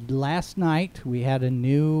dropped last night. We had a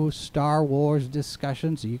new Star Wars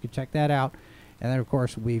discussion, so you can check that out. And then, of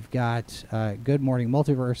course, we've got Good Morning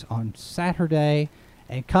Multiverse on Saturday.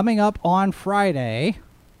 And coming up on Friday,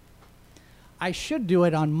 I should do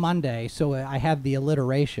it on Monday, so I have the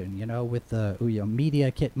alliteration, with the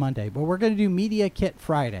Media Kit Monday. But we're going to do Media Kit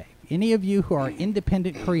Friday. Any of you who are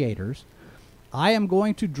independent creators, I am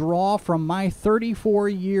going to draw from my 34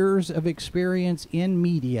 years of experience in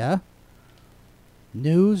media,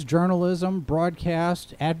 news, journalism,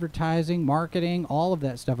 broadcast, advertising, marketing, all of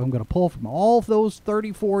that stuff. I'm going to pull from all of those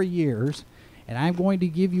 34 years, and I'm going to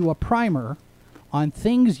give you a primer on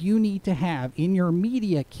things you need to have in your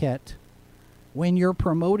media kit when you're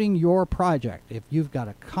promoting your project. If you've got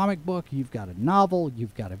a comic book, you've got a novel,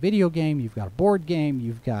 you've got a video game, you've got a board game,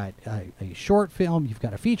 you've got a short film, you've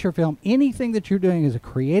got a feature film, anything that you're doing is a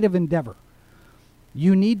creative endeavor,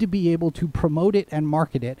 you need to be able to promote it and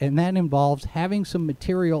market it, and that involves having some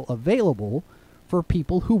material available for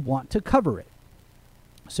people who want to cover it.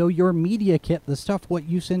 So your media kit, the stuff what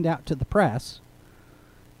you send out to the press,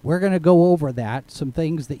 we're going to go over that, some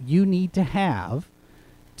things that you need to have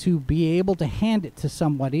to be able to hand it to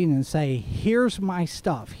somebody and say, here's my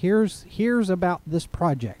stuff, here's about this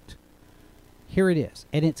project, here it is,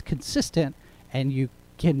 and it's consistent, and you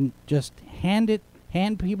can just hand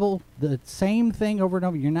people the same thing over and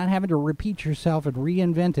over. You're not having to repeat yourself and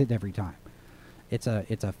reinvent it every time. It's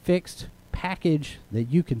a fixed package that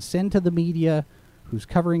you can send to the media who's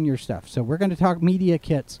covering your stuff. So we're going to talk media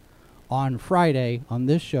kits on Friday on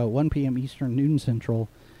this show, 1 p.m. Eastern, noon Central.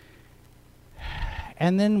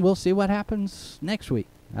 And then we'll see what happens next week.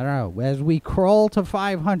 I don't know. As we crawl to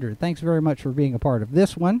 500, thanks very much for being a part of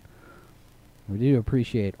this one. We do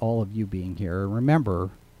appreciate all of you being here. Remember,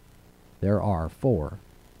 there are 4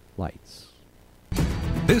 lights.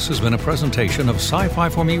 This has been a presentation of Sci-Fi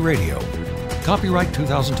for Me Radio. Copyright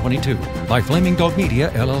 2022 by Flaming Dog Media,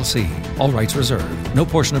 LLC. All rights reserved. No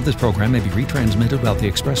portion of this program may be retransmitted without the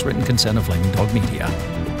express written consent of Flaming Dog Media.